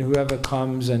 and then whoever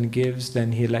comes and gives,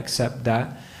 then he'll accept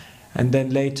that. And then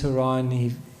later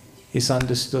on it's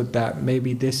understood that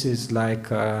maybe this is like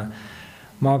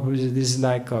Mahaprabhu, this is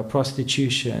like a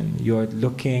prostitution. You're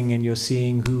looking and you're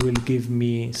seeing who will give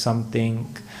me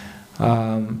something,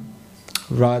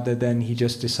 rather than he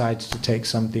just decides to take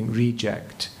something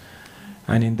reject.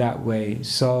 And in that way,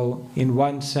 so in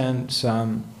one sense,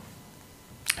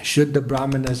 should the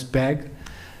Brahmanas beg?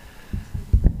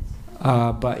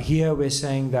 But here we're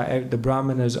saying that the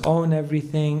Brahmanas own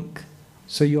everything.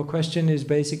 So your question is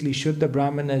basically, should the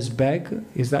Brahmanas beg?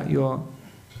 Is that your...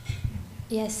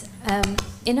 Yes.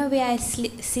 In a way I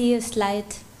see a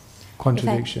slight...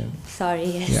 contradiction. Sorry,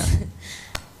 yes. Yeah.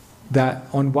 That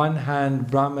on one hand,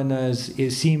 Brahmanas,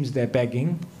 it seems they're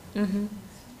begging. Mm-hmm.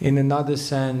 In another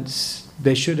sense,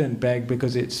 they shouldn't beg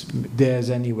because it's theirs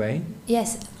anyway.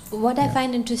 Yes. What I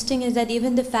find interesting is that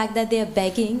even the fact that they are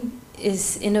begging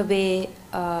is in a way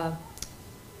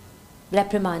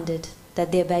reprimanded,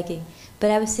 that they are begging.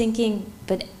 But I was thinking,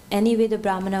 but anyway the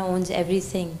Brahmana owns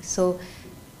everything. So,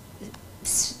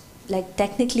 like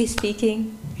technically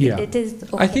speaking, it is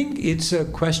okay. I think it's a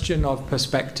question of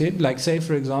perspective. Like say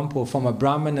for example, from a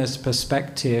Brahmana's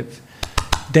perspective,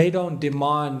 they don't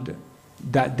demand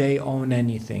that they own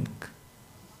anything.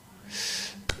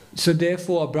 So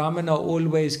therefore a Brahmana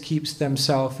always keeps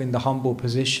themselves in the humble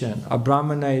position. A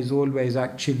Brahmana is always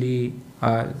actually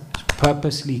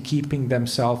purposely keeping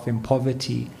themselves in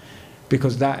poverty,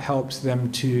 because that helps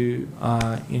them to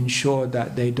ensure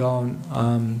that they don't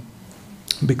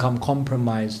become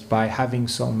compromised by having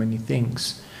so many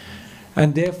things.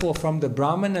 And therefore from the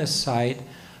Brahmana's side,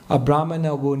 a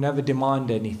Brahmana will never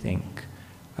demand anything.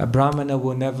 A Brahmana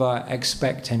will never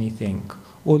expect anything.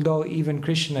 Although even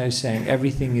Krishna is saying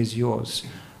everything is yours,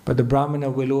 but the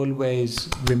Brahmana will always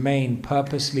remain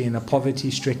purposely in a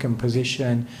poverty-stricken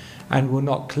position and will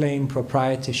not claim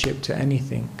proprietorship to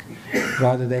anything.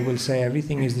 Rather they will say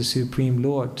everything is the Supreme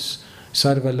Lord's.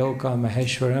 Sarva Loka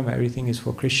Maheshwaram, everything is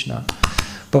for Krishna.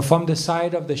 But from the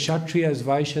side of the Kshatriyas,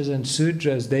 Vaishyas and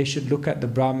Sudras, they should look at the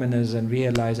Brahmanas and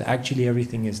realize actually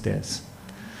everything is theirs.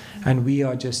 And we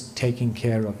are just taking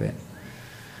care of it.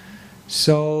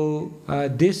 So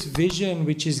this vision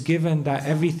which is given that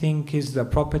everything is the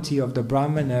property of the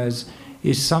Brahmanas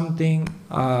is something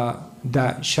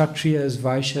that Kshatriyas,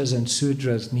 Vaishyas and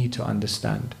Sudras need to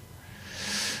understand.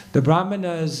 The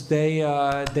Brahmanas, they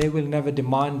will never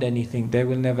demand anything, they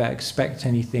will never expect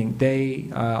anything. They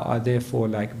are therefore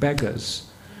like beggars.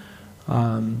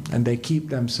 And they keep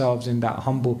themselves in that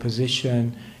humble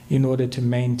position in order to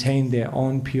maintain their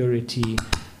own purity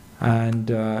and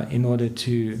in order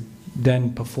to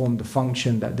then perform the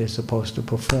function that they're supposed to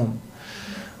perform.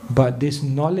 But this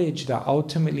knowledge that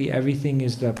ultimately everything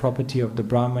is the property of the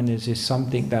Brahmanas is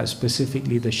something that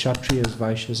specifically the Kshatriyas,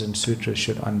 Vaishyas and Sudras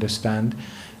should understand,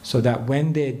 so that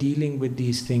when they're dealing with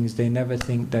these things, they never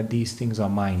think that these things are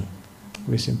mine.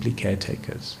 We're simply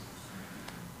caretakers.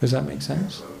 Does that make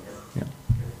sense? Yeah.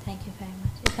 Thank you very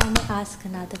much. If I may ask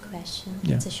another question,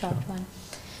 it's a short sure.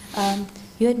 one.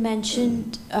 You had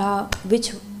mentioned the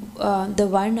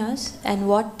Varnas and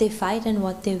what they fight and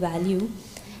what they value.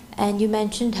 And you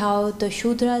mentioned how the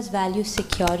Shudras value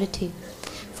security.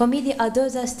 For me, the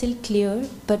others are still clear,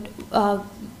 but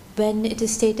when it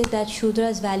is stated that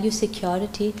Shudras value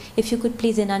security, if you could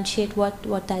please enunciate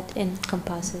what that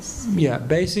encompasses. Yeah,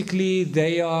 basically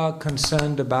they are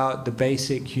concerned about the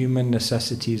basic human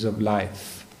necessities of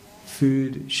life.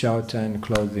 Food, shelter and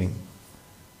clothing.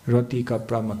 Roti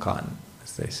kapra makan,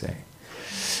 as they say.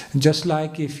 Just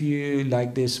like if you,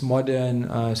 like this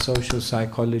modern social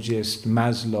psychologist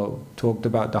Maslow talked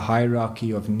about the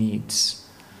hierarchy of needs.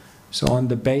 So on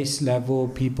the base level,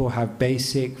 people have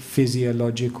basic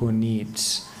physiological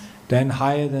needs. Then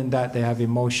higher than that, they have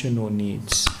emotional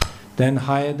needs. Then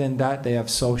higher than that, they have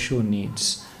social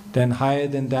needs. Then higher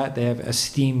than that, they have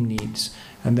esteem needs.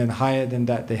 And then higher than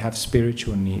that, they have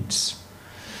spiritual needs.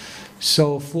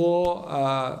 So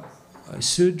for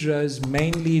Sudras,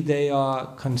 mainly they are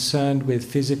concerned with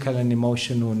physical and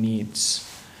emotional needs.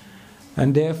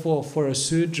 And therefore for a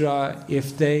Sudra,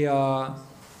 if they are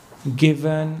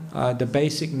given the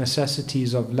basic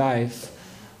necessities of life,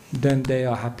 then they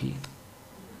are happy.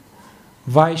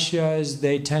 Vaishyas,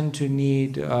 they tend to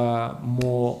need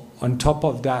more. On top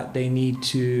of that, they need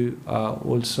to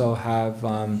also have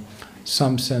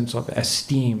some sense of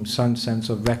esteem, some sense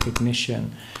of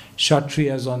recognition.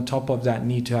 Kshatriyas on top of that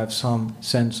need to have some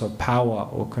sense of power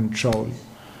or control.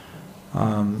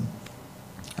 And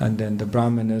and then the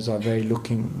Brahmanas are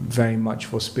looking very much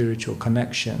for spiritual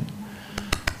connection.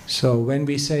 So when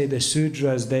we say the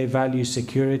Sudras, they value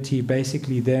security,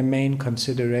 basically their main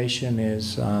consideration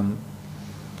is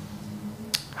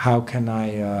how can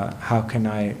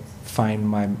I find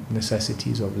my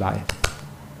necessities of life.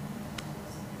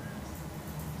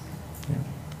 Yeah.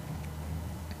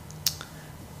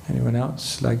 Anyone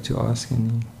else like to ask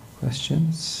any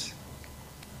questions?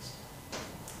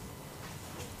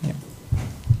 Yeah.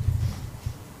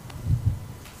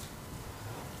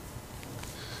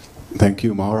 Thank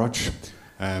you, Maharaj.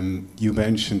 You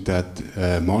mentioned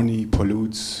that money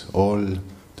pollutes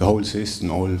the whole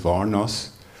system, all varnas,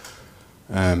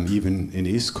 even in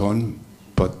ISKCON.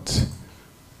 But,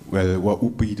 well, what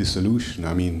would be the solution?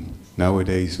 I mean,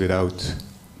 nowadays without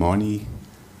money,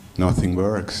 nothing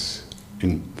works,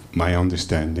 in my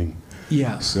understanding.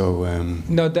 Yeah. So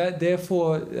no,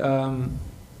 therefore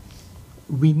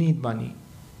we need money.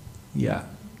 Yeah.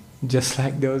 Just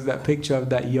like there was that picture of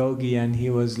that yogi, and he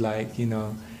was like,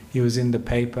 he was in the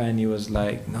paper and he was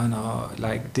like, no,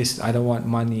 like this, I don't want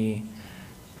money.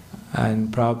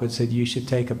 And Prabhupada said, you should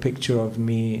take a picture of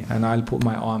me and I'll put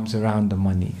my arms around the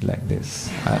money like this.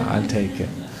 I'll take it.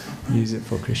 Use it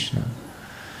for Krishna.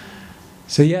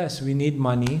 So yes, we need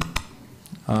money.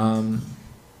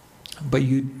 But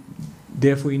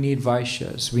therefore you need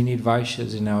Vaishyas. We need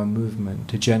Vaishyas in our movement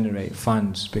to generate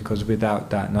funds, because without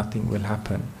that nothing will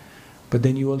happen. But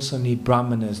then you also need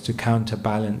Brahmanas to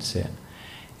counterbalance it.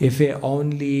 If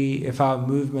our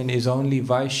movement is only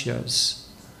Vaishyas,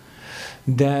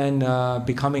 then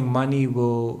becoming money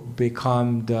will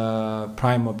become the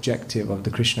prime objective of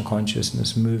the Krishna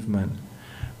consciousness movement.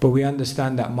 But we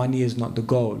understand that money is not the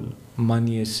goal.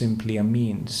 Money is simply a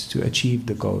means to achieve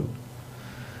the goal.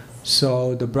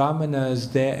 So the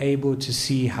Brahmanas, they're able to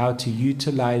see how to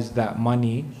utilize that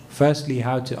money. Firstly,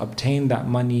 how to obtain that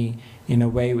money in a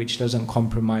way which doesn't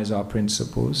compromise our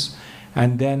principles.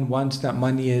 And then once that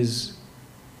money is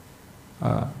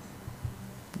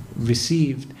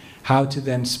received, how to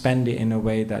then spend it in a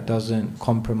way that doesn't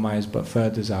compromise but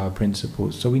furthers our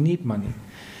principles. So we need money.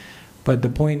 But the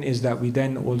point is that we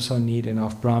then also need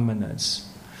enough Brahmanas.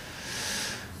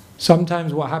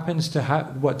 Sometimes what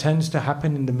tends to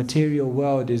happen in the material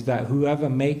world is that whoever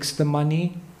makes the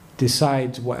money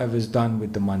decides whatever's done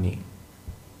with the money.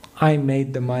 I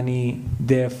made the money,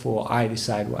 therefore I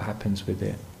decide what happens with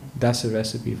it. That's a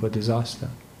recipe for disaster.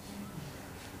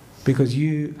 Because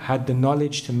you had the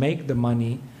knowledge to make the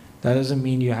money, that doesn't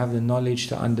mean you have the knowledge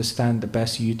to understand the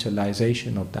best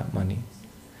utilization of that money.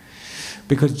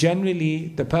 Because generally,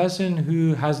 the person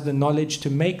who has the knowledge to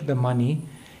make the money,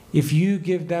 if you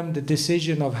give them the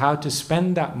decision of how to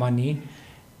spend that money,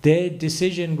 their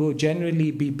decision will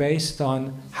generally be based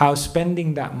on how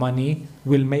spending that money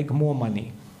will make more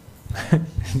money.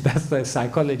 That's the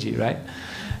psychology, right?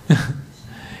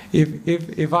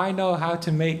 If I know how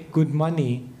to make good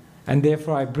money, and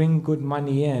therefore I bring good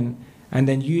money in, and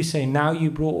then you say, now you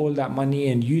brought all that money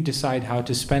in, you decide how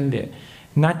to spend it.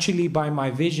 Naturally, by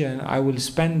my vision, I will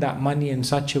spend that money in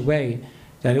such a way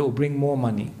that it will bring more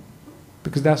money.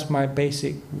 Because that's my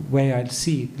basic way I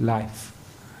see life.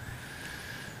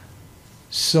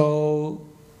 So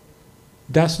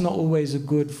that's not always a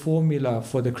good formula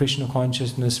for the Krishna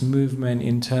consciousness movement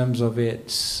in terms of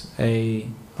its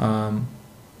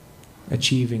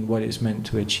achieving what it's meant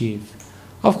to achieve.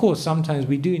 Of course, sometimes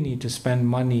we do need to spend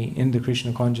money in the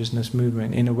Krishna consciousness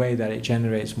movement in a way that it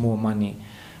generates more money.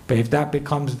 But if that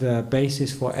becomes the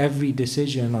basis for every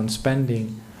decision on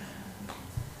spending,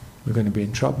 we're going to be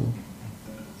in trouble.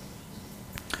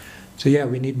 So yeah,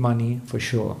 we need money for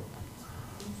sure.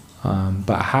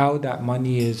 But how that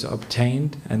money is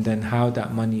obtained and then how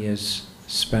that money is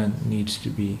spent needs to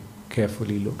be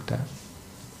carefully looked at.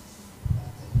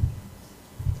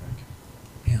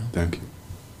 Yeah. Thank you.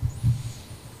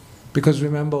 Because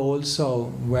remember also,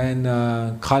 when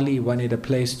Kali wanted a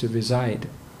place to reside,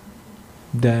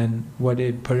 then what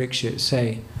did Parikshit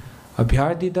say?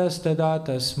 Abhyarditas tada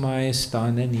tasmai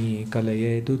stanani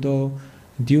kalaye dudo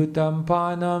dyutam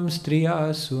panam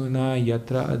striya suna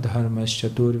yatra adharmas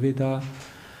chaturvida.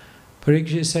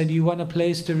 Parikshit said, you want a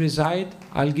place to reside?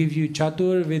 I'll give you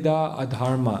chaturvida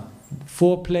adharma.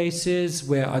 4 places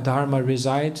where adharma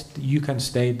resides, you can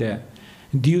stay there.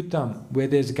 Dyutam, where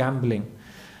there's gambling.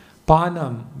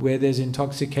 Panam, where there's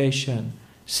intoxication.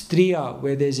 Striya,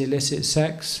 where there's illicit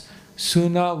sex.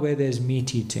 Suna, where there's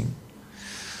meat eating.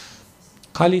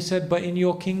 Kali said, but in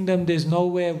your kingdom there's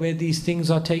nowhere where these things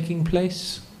are taking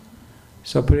place.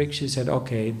 So Parikshit said,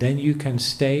 okay, then you can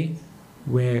stay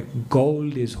where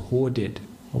gold is hoarded,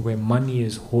 or where money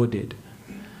is hoarded.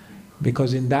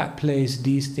 because in that place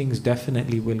these things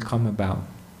definitely will come about.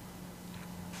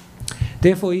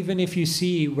 Therefore, even if you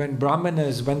see when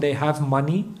Brahmanas, when they have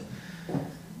money,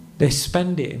 they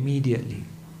spend it immediately.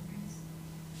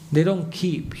 They don't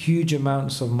keep huge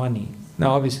amounts of money.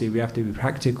 Now obviously we have to be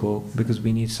practical because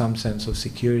we need some sense of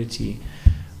security.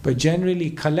 But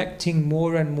generally collecting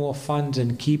more and more funds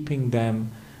and keeping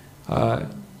them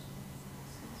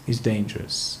is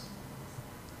dangerous.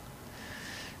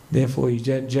 Therefore,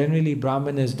 generally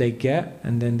Brahmanas, they get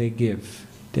and then they give.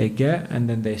 They get and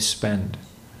then they spend.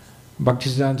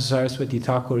 Bhaktisiddhanta Saraswati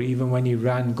Thakur, even when he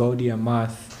ran Gaudiya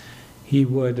Math, he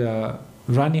would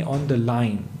run it on the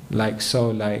line, like so,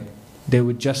 like they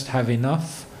would just have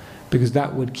enough, because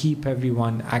that would keep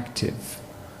everyone active.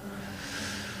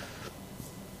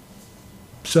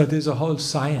 So there's a whole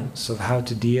science of how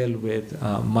to deal with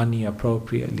money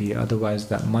appropriately, otherwise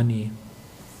that money,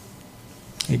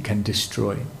 it can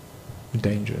destroy,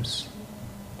 dangerous.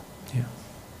 Yeah.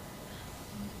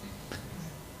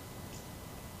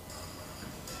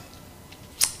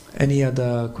 Any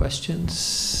other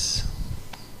questions?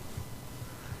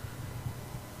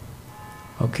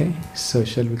 Okay, so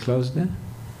shall we close there?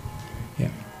 Yeah,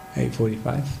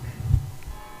 8:45.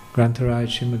 Grantaraj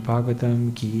Srimad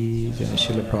Bhagavatam ki jai,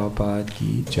 Srila Prabhupada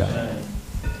ki jai.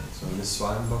 So the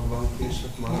Svayam Bhagavan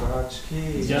Keshava Maharaj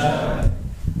ki Jai.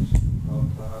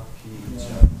 Prabhupada ki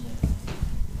jai.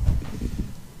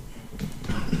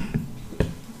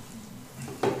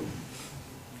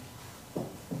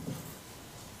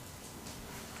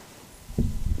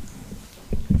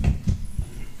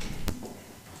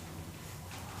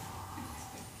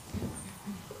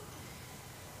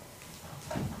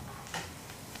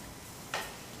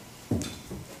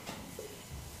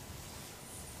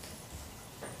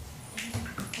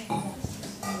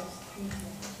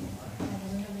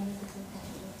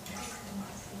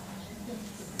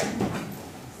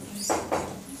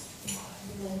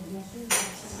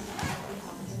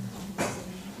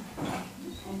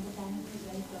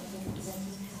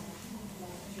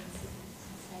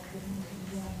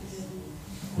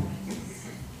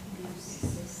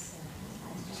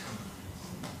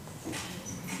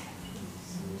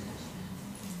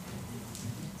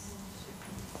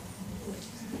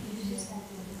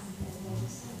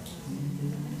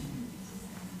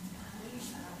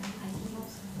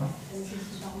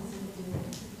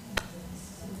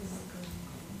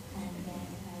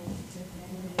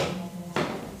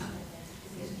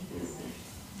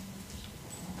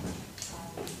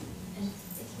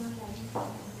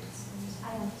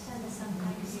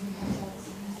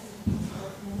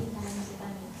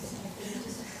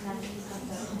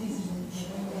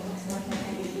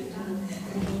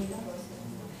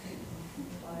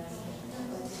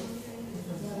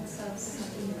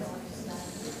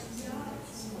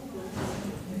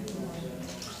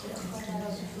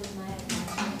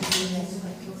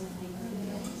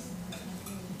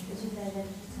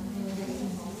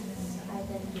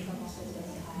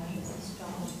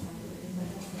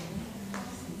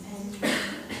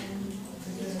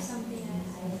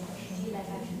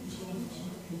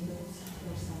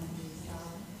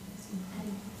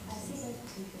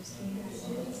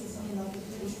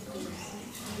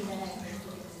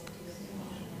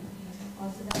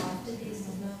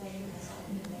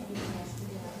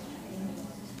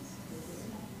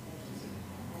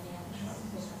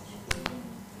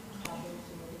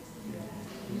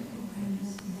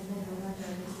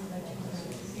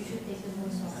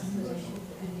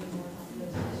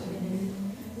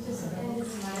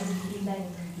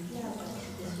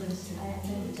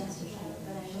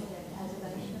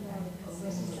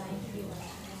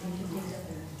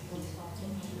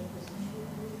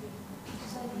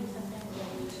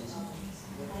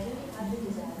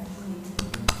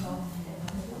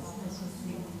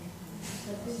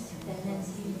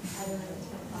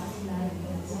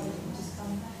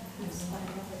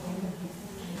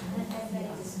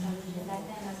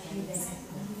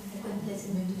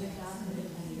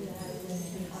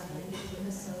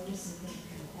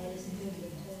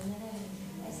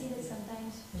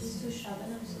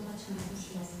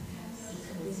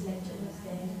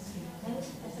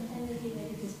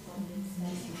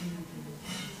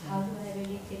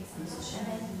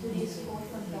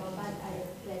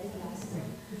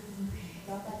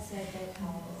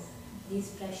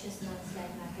 These precious nuts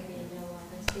like macadamia,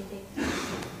 walnuts, they take time.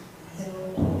 So,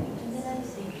 and then I was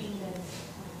thinking that,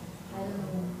 I don't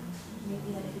know,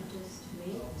 maybe I should just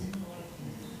wait, or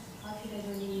how should I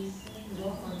really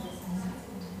work on this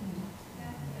aspect?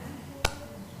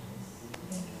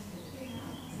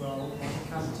 Well, one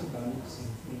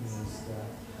counterbalancing thing is that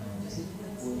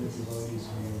all the devotees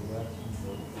we are working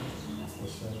with,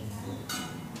 Try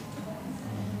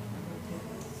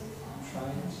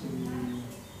to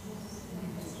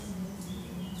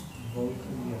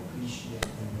vocally appreciate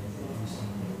when they do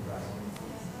something right.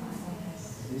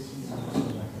 This is also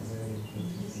like a very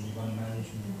important thing. One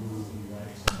management guru, he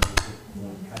writes a very good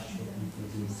book, catch your people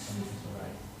doing something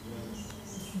right.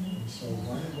 And so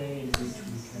one way in which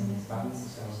we can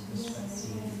balance our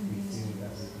perspective if we feel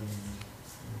that we're being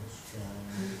strong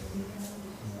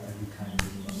or every kind of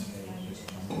mistake just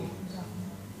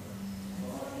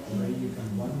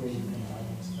one way you can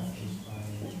balance that is by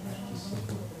practicing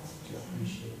to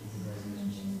appreciate the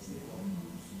various moments.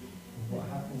 What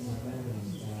happens then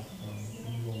is that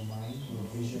in your mind, your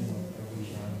vision of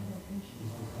everyone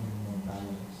is becoming more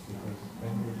balanced, because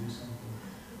when they do something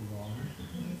wrong,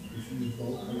 if you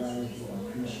vocalize your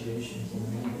appreciation for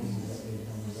many things that they've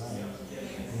done right,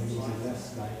 then you'll be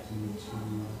less likely to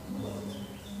point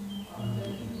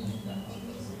that out.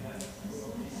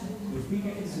 If we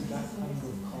get into that kind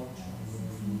of culture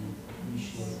where we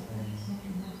appreciate them,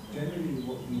 generally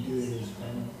what we do is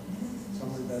when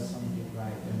someone does something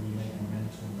right, then we make a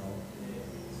mental note,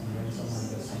 and when someone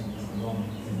does something wrong,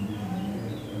 then we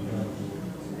make a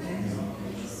verbal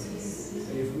communication.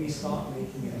 So if we start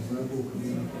making a verbal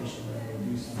communication when they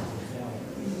do something right,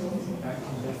 that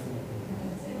can definitely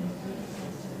help.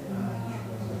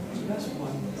 So that's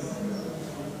one thing.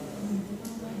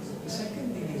 The second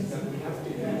thing is that we have to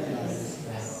realize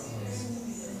that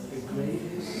the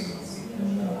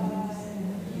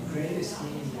greatest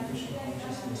thing in the Krishna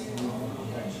consciousness movement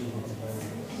is actually the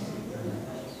devotees.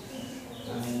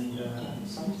 And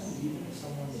sometimes even if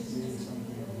someone is doing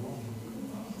something wrong,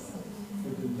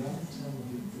 for the long-term,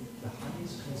 the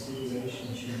highest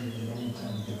consideration should be the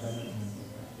long-term development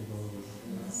of that devotee.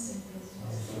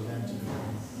 For them to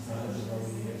become a better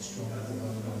devotee, a stronger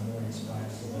devotee, more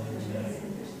inspired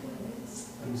devotee.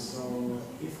 And so,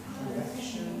 if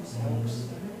correction helps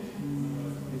them,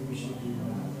 then we should do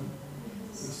that.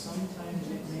 But sometimes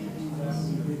it may be that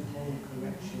we withhold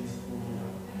correction for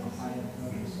a higher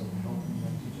purpose of helping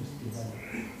them to just develop.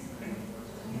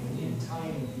 And in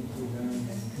time, people learn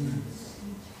and things.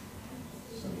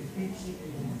 So if we keep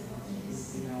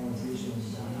in our vision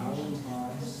that our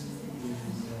past is,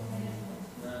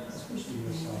 especially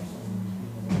yourself,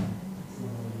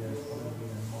 probably the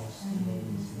most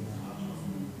devotees here,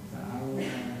 that our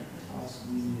task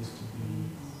really is to be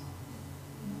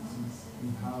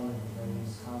empowering, very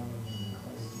empowering and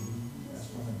encouraging. That's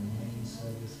one of the main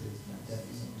services that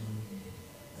definitely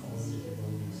all the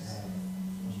devotees have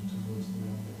towards the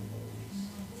younger devotees.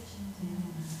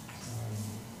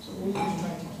 So always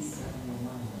try to keep that in your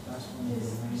mind. That's one of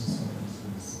the main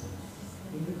services.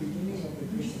 In the beginning of the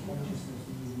Krishna consciousness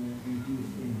movement, we do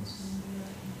things.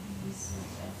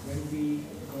 When we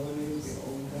go a little bit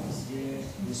older, we're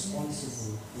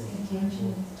responsible for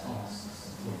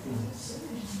tasks, for things.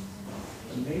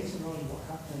 And later on, what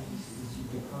happens is you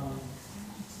become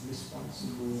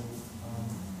responsible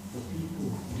for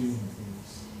people doing things.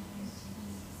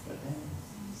 But then,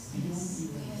 beyond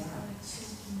even that,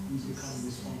 you become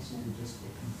responsible just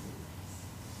for people.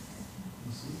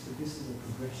 You see? So this is a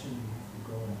progression we have to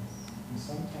go on. And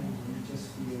sometimes we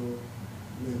just feel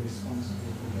we're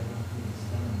responsible for getting things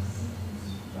done.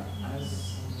 But as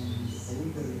someone who's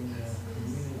older in the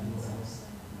community,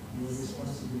 your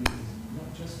responsibility is not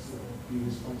just to be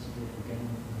responsible for getting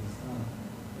things done,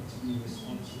 but to be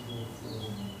responsible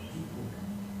for people,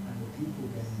 and the people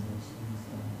getting those things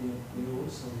done. They're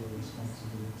also your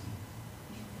responsibility.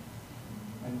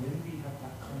 And when we have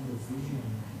that kind of vision,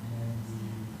 then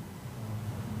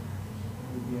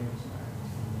we'll be able to